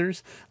Gillette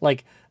razors.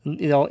 It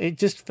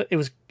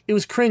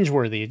was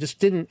cringeworthy.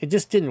 It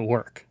just didn't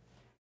work.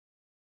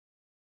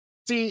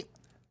 See,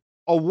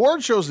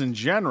 award shows in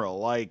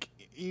general,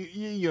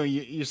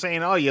 you're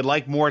saying, oh, you'd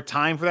like more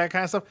time for that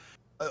kind of stuff.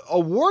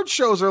 award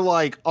shows are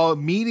like a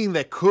meeting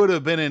that could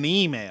have been an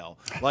email.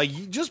 Like,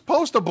 you just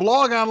post a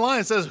blog online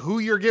that says who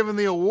you're giving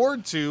the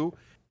award to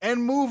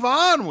and move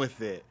on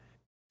with it.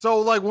 So,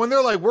 like, when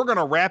they're like, we're going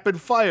to rapid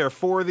fire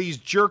 4 of these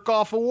jerk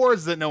off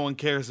awards that no one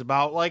cares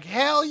about, like,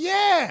 hell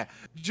yeah.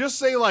 Just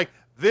say, like,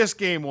 this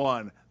game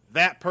won,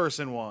 that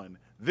person won,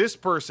 this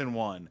person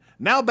won.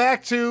 Now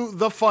back to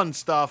the fun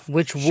stuff.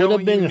 Which would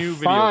have been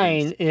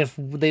fine if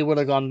they would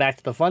have gone back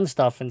to the fun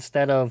stuff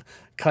instead of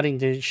cutting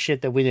to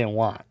shit that we didn't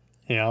want.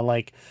 You know,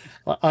 like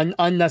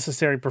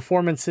unnecessary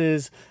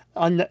performances,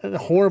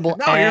 horrible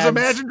ads. Here's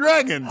Imagine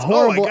Dragons.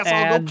 Horrible I guess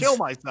ads. I'll go kill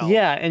myself.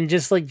 Yeah, and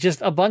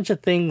just a bunch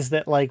of things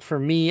that, like, for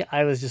me,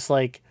 I was just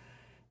like,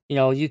 you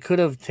know, you could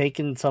have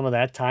taken some of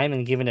that time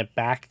and given it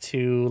back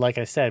to, like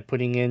I said,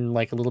 putting in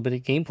like a little bit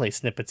of gameplay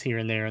snippets here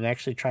and there and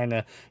actually trying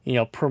to, you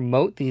know,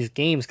 promote these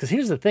games. Because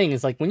here's the thing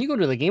is, like, when you go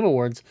to the Game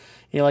Awards,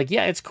 you're like,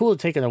 yeah, it's cool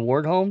to take an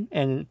award home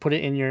and put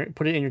it in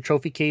your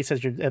trophy case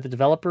as at the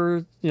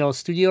developer, you know,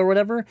 studio or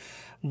whatever.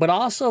 But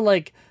also,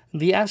 like,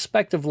 the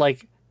aspect of,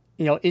 like,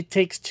 you know, It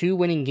Takes Two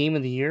winning Game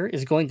of the Year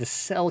is going to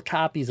sell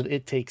copies of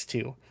It Takes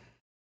Two.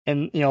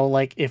 And, you know,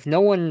 like, if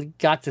no one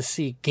got to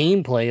see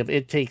gameplay of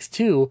It Takes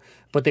Two,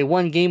 but they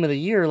won Game of the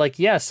Year, like,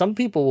 yeah, some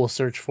people will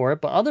search for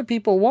it, but other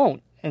people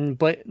won't.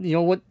 But, you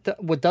know,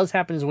 what does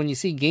happen is when you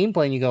see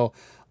gameplay and you go,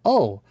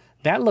 oh,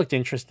 that looked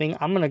interesting.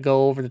 I'm going to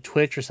go over to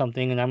Twitch or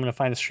something and I'm going to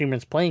find a streamer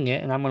that's playing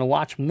it and I'm going to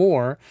watch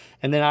more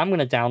and then I'm going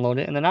to download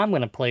it and then I'm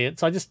going to play it.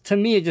 So to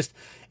me, it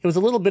was a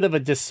little bit of a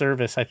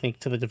disservice, I think,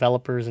 to the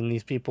developers and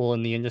these people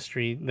in the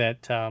industry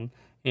that,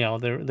 you know,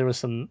 there was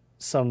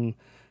some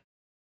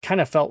kind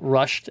of felt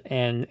rushed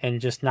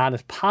and just not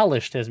as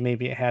polished as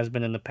maybe it has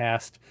been in the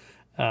past.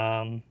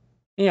 You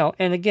know,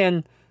 and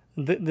again,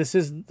 this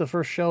is the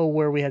first show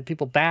where we had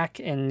people back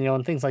and, you know,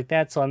 and things like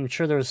that. So I'm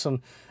sure there was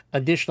some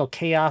additional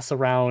chaos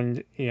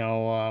around, you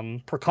know,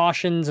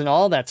 precautions and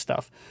all that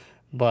stuff.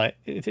 But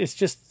it's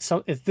just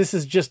this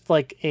is just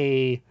like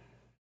a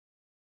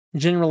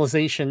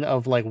generalization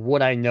of like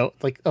what I know,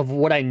 like of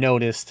what I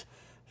noticed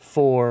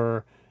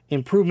for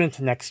improvement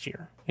next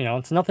year. You know,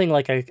 it's nothing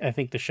like I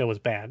think the show was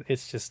bad.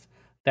 It's just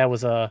that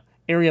was a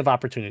area of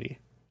opportunity.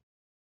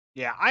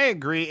 Yeah, I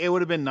agree. It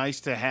would have been nice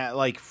to have,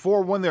 like,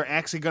 for when they're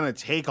actually going to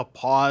take a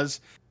pause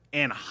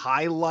and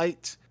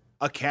highlight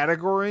a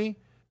category,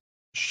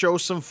 show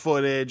some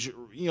footage,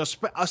 you know,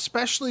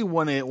 especially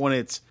when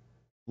it's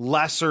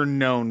lesser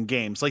known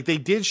games. Like, they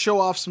did show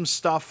off some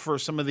stuff for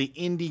some of the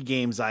indie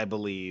games, I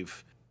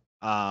believe,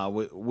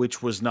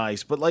 which was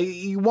nice. But, like,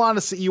 you want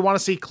to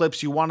see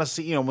clips. You want to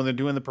see, you know, when they're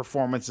doing the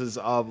performances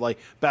of, like,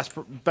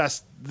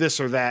 best this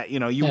or that. You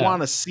know, you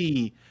want to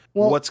see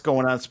what's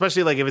going on,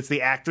 especially like if it's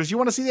the actors. You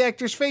want to see the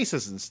actors'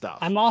 faces and stuff.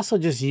 I'm also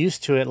just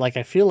used to it. Like,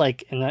 I feel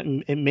like,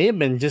 and it may have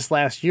been just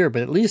last year,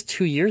 but at least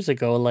 2 years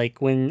ago,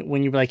 like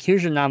when you're like,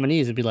 here's your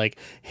nominees, it'd be like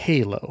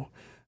Halo,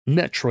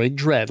 Metroid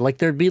Dread. Like,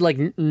 there'd be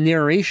like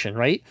narration,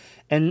 right?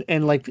 And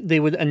like they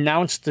would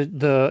announce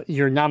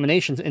your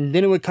nominations, and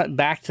then it would cut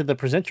back to the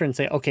presenter and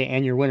say, okay,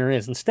 and your winner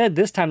is. Instead,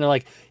 this time they're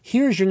like,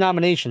 here's your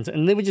nominations,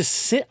 and they would just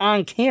sit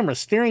on camera,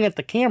 staring at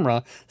the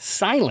camera,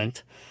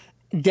 silent,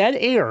 dead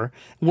air,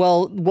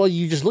 while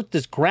you just look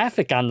this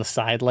graphic on the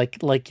side,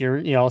 like you're,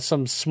 you know,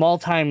 some small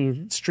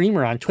time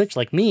streamer on Twitch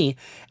like me,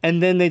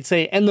 and then they'd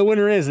say, and the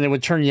winner is, and it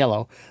would turn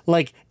yellow.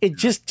 Like, it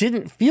just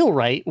didn't feel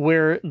right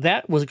where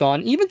that was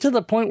gone, even to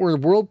the point where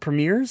world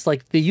premieres,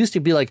 like, they used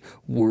to be like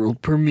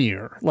world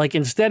premiere, like,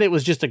 instead it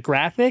was just a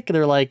graphic.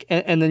 They're like,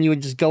 and then you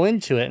would just go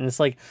into it, and it's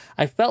like,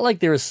 I felt like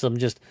there was some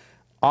just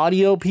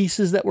audio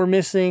pieces that were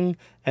missing,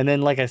 and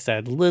then, like I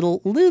said, little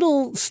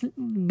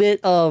bit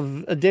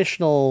of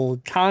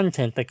additional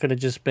content that could have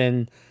just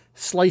been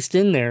sliced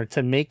in there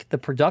to make the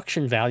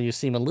production value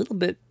seem a little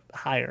bit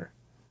higher.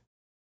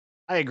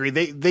 I agree.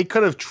 They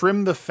could have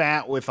trimmed the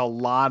fat with a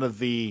lot of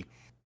the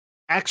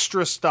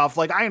extra stuff.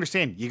 Like, I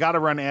understand you got to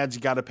run ads,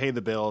 you got to pay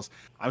the bills.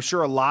 I'm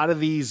sure a lot of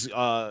these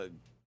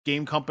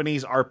game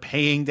companies are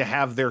paying to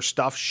have their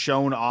stuff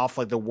shown off,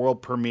 like the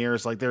world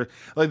premieres. Like,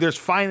 there's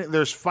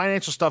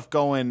financial stuff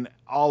going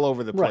all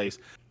over the place.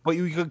 Right. But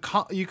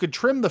you could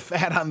trim the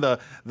fat on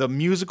the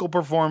musical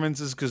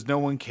performances because no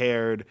one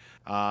cared.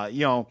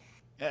 You know,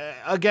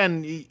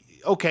 again,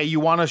 okay, you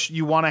want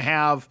to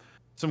have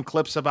some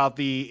clips about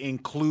the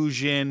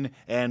inclusion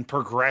and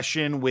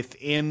progression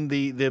within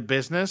the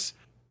business.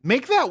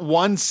 Make that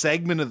one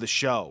segment of the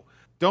show.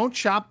 Don't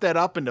chop that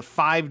up into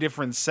 5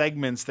 different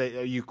segments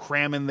that you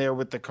cram in there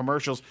with the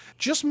commercials.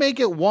 Just make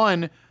it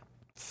one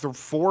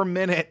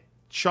 4-minute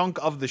chunk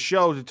of the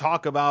show to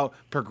talk about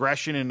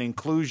progression and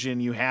inclusion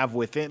you have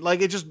within.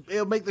 Like,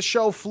 it'll make the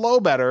show flow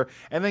better,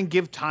 and then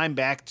give time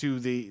back to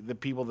the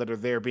people that are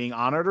there being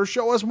honored, or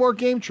show us more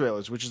game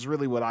trailers, which is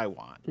really what I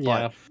want.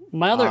 Yeah.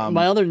 But,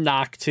 my other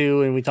knock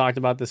too, and we talked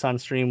about this on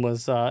stream,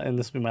 was, and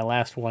this will be my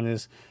last one,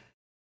 is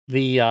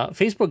the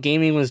Facebook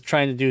Gaming was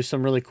trying to do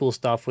some really cool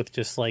stuff with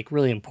just like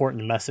really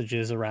important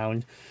messages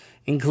around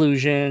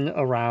inclusion,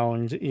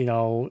 around, you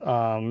know,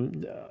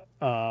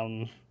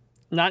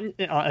 not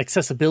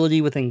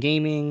accessibility within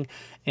gaming,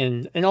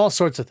 and all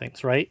sorts of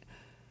things, right?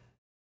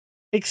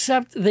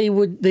 Except they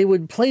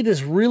would play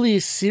this really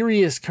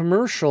serious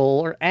commercial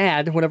or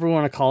ad, whatever we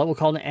want to call it. We'll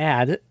call it an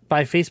ad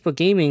by Facebook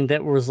Gaming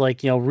that was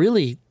like,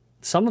 really,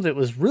 some of it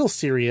was real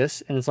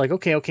serious. And it's like,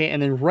 okay. And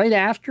then right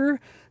after,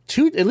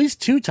 at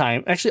least two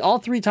times, actually all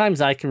three times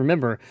I can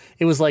remember,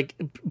 it was like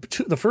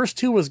the first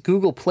two was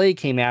Google Play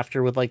came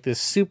after with like this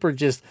super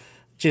just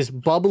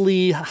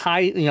bubbly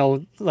high,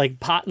 like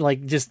pot,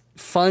 like just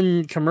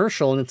fun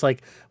commercial. And it's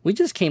like, we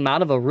just came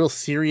out of a real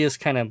serious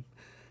kind of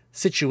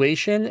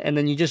situation, and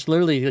then you just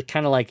literally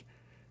kind of like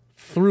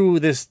threw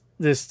this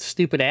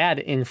stupid ad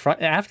in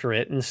front after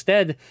it.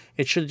 Instead,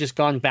 it should have just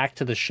gone back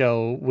to the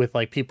show with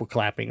like people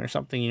clapping or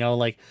something,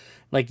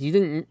 like you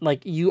didn't,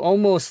 like you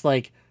almost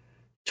like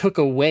took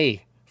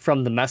away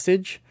from the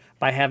message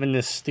by having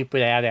this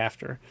stupid ad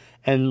after.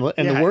 And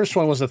the worst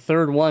one was the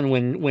third one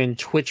when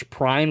Twitch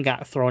Prime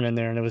got thrown in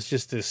there, and it was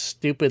just this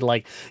stupid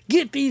like,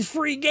 get these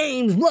free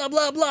games, blah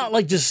blah blah,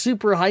 like just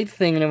super hype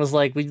thing. And it was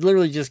like we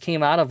literally just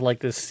came out of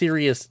like this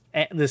serious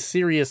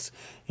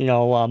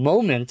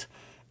moment,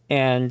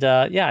 and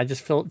I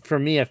just felt, for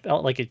me, I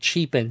felt like it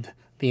cheapened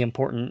the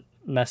important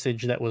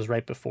message that was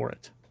right before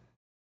it.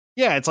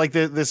 Yeah, it's like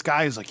this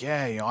guy is like,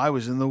 I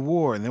was in the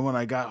war, and then when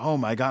I got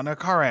home, I got in a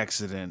car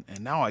accident,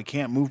 and now I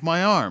can't move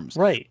my arms.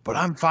 Right. But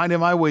I'm finding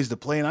my ways to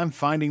play, and I'm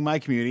finding my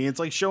community. It's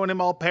like showing him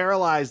all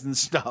paralyzed and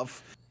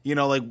stuff.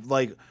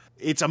 Like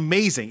it's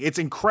amazing. It's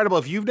incredible.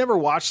 If you've never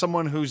watched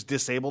someone who's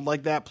disabled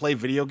like that play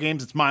video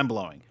games, it's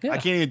mind-blowing. Yeah. I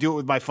can't even do it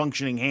with my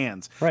functioning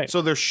hands. Right.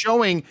 So they're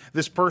showing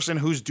this person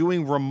who's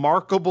doing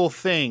remarkable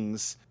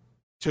things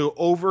to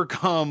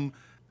overcome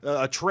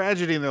a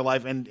tragedy in their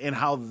life and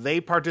how they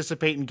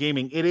participate in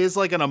gaming. It is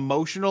like an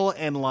emotional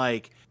and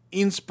like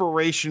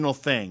inspirational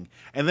thing.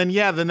 And then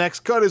the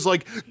next cut is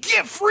like,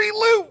 get free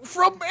loot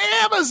from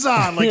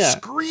Amazon, like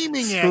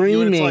screaming at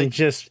you. And it's like,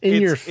 just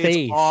in your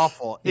face. It's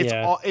awful.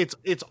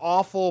 It's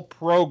awful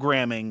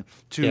programming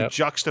to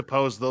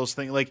juxtapose those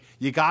things. Like,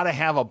 you got to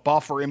have a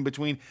buffer in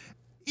between.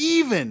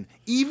 Even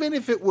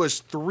if it was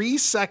 3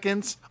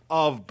 seconds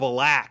of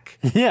black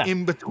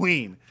in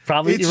between.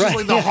 Probably it's just right.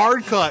 like the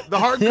hard cut. The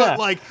hard cut,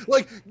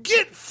 like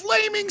get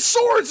flaming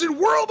swords in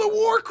World of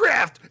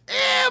Warcraft,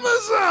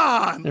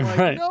 Amazon. Like,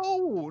 right.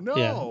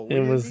 No. It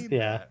was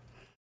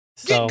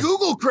So, get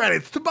Google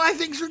credits to buy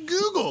things for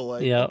Google.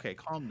 Like, okay,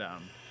 calm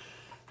down.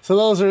 So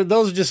those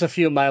are just a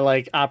few of my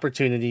like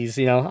opportunities.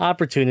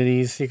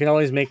 Opportunities. You can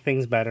always make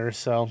things better.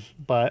 So,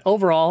 but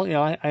overall,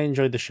 I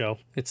enjoyed the show.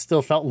 It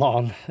still felt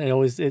long.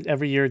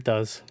 Every year it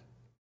does.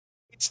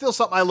 It's still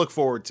something I look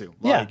forward to.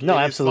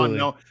 Absolutely.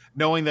 Fun,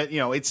 knowing that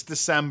it's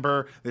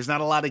December, there's not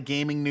a lot of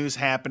gaming news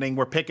happening.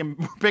 We're picking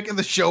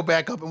the show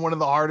back up in one of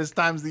the hardest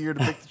times of the year to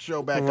pick the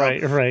show back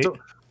up. Right. So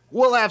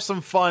we'll have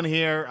some fun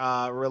here,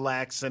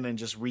 relaxing and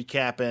just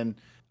recapping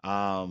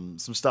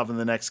some stuff in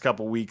the next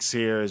couple weeks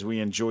here as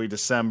we enjoy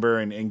December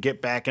and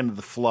get back into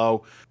the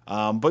flow.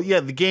 But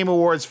the Game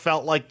Awards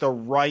felt like the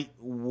right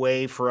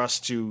way for us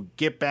to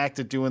get back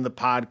to doing the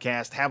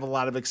podcast, have a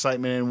lot of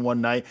excitement in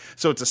one night.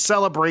 So it's a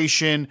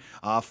celebration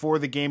for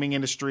the gaming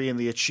industry and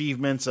the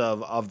achievements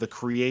of the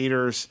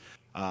creators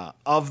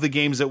of the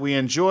games that we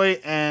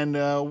enjoy. And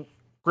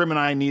Grim and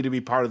I need to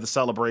be part of the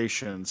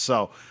celebration.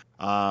 So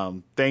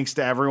thanks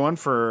to everyone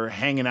for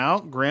hanging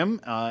out. Grim,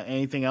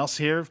 anything else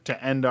here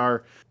to end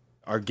our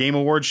Game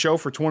Awards show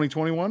for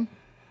 2021?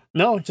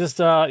 No, just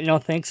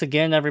thanks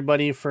again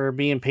everybody for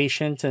being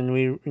patient,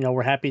 and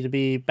we're happy to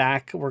be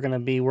back. We're going to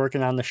be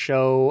working on the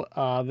show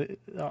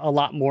a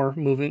lot more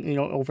moving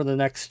over the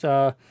next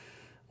the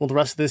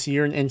rest of this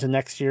year and into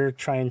next year,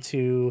 trying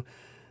to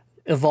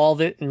evolve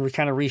it and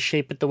kind of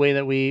reshape it the way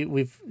that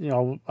we've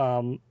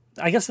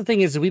I guess the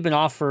thing is we've been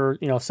off for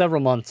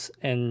several months,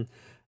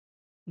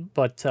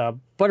 but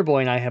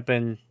Butterboy and I have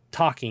been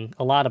talking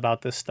a lot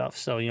about this stuff.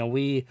 So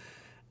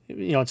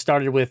it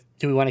started with,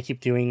 do we want to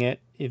keep doing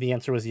it? The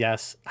answer was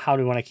yes. How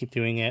do we want to keep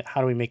doing it?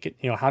 How do we make it?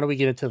 How do we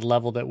get it to the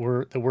level that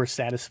we're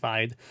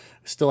satisfied,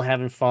 still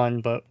having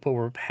fun, but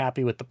we're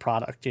happy with the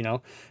product?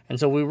 And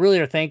so we really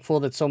are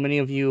thankful that so many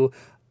of you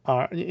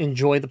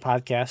enjoy the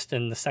podcast.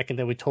 And the second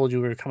that we told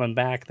you we were coming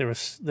back, there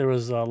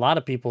was a lot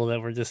of people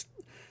that were just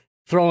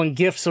throwing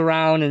gifts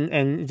around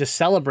and just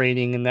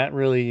celebrating, and that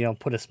really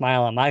put a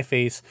smile on my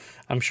face.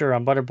 I'm sure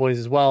on Butterboy's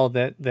as well,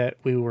 that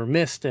we were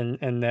missed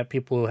and that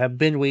people have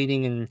been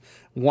waiting and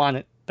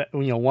want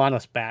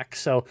us back.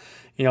 So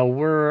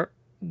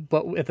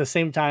but at the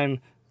same time,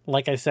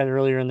 like I said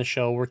earlier in the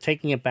show, we're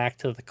taking it back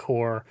to the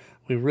core.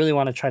 We really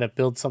want to try to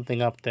build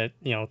something up that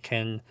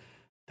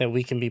that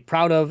we can be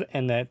proud of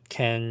and that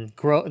can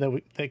grow,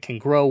 that can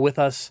grow with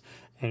us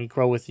and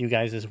grow with you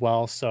guys as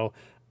well. So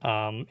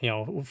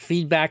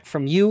feedback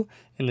from you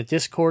in the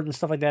Discord and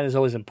stuff like that is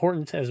always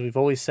important, as we've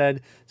always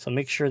said. So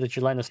make sure that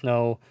you're letting us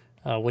know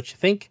what you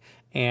think,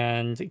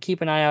 and keep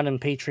an eye out on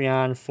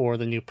Patreon for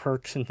the new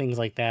perks and things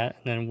like that.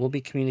 And then we'll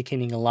be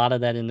communicating a lot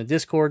of that in the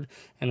Discord.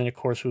 And then of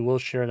course we will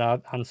share it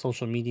out on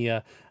social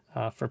media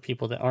for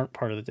people that aren't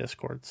part of the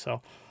Discord.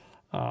 So,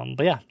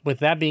 with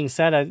that being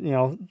said,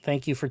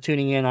 thank you for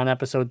tuning in on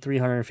episode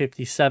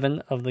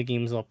 357 of the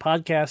Gamezilla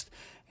podcast.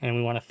 And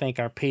we want to thank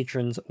our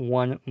patrons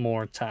one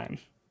more time.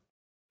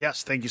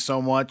 Yes, thank you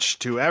so much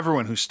to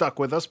everyone who stuck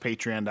with us.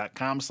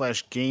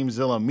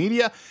 Patreon.com/Gamezilla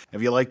Media.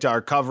 If you liked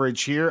our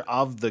coverage here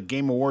of the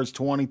Game Awards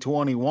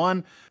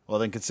 2021, well,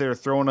 then consider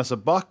throwing us a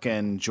buck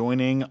and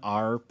joining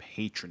our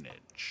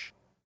patronage.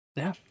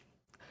 Yeah.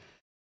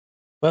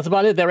 Well, that's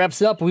about it. That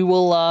wraps it up. We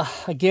will,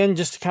 again,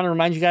 just to kind of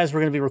remind you guys,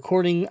 we're going to be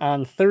recording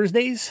on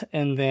Thursdays,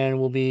 and then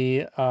we'll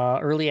be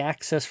early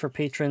access for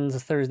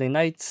patrons Thursday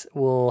nights.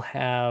 We'll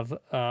have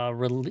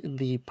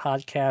the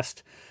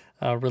podcast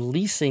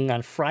releasing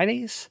on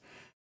Fridays.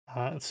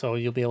 So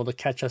you'll be able to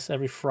catch us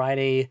every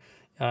Friday.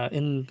 I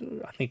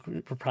think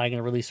we're probably going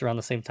to release around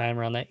the same time,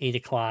 around that 8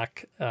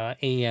 o'clock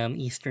a.m.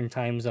 Eastern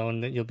time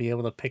zone, that you'll be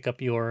able to pick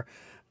up your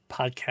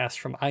podcast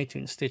from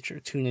iTunes, Stitcher,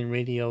 TuneIn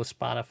Radio,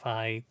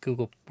 Spotify,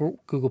 Google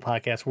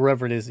Podcasts,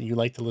 wherever it is that you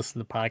like to listen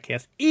to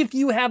podcasts. If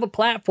you have a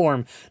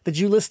platform that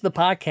you listen to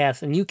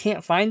podcasts and you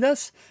can't find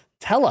us,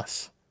 tell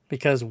us,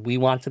 because we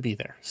want to be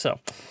there. So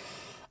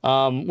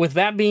with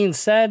that being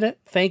said,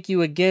 thank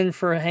you again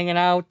for hanging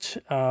out.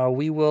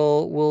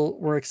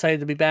 We're excited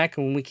to be back,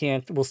 and when we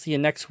can, we'll see you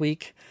next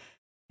week.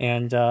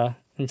 And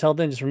until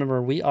then, just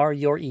remember, we are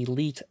your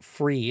elite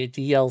free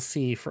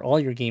DLC for all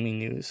your gaming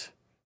news.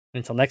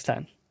 Until next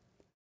time,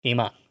 game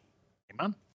on. Game on.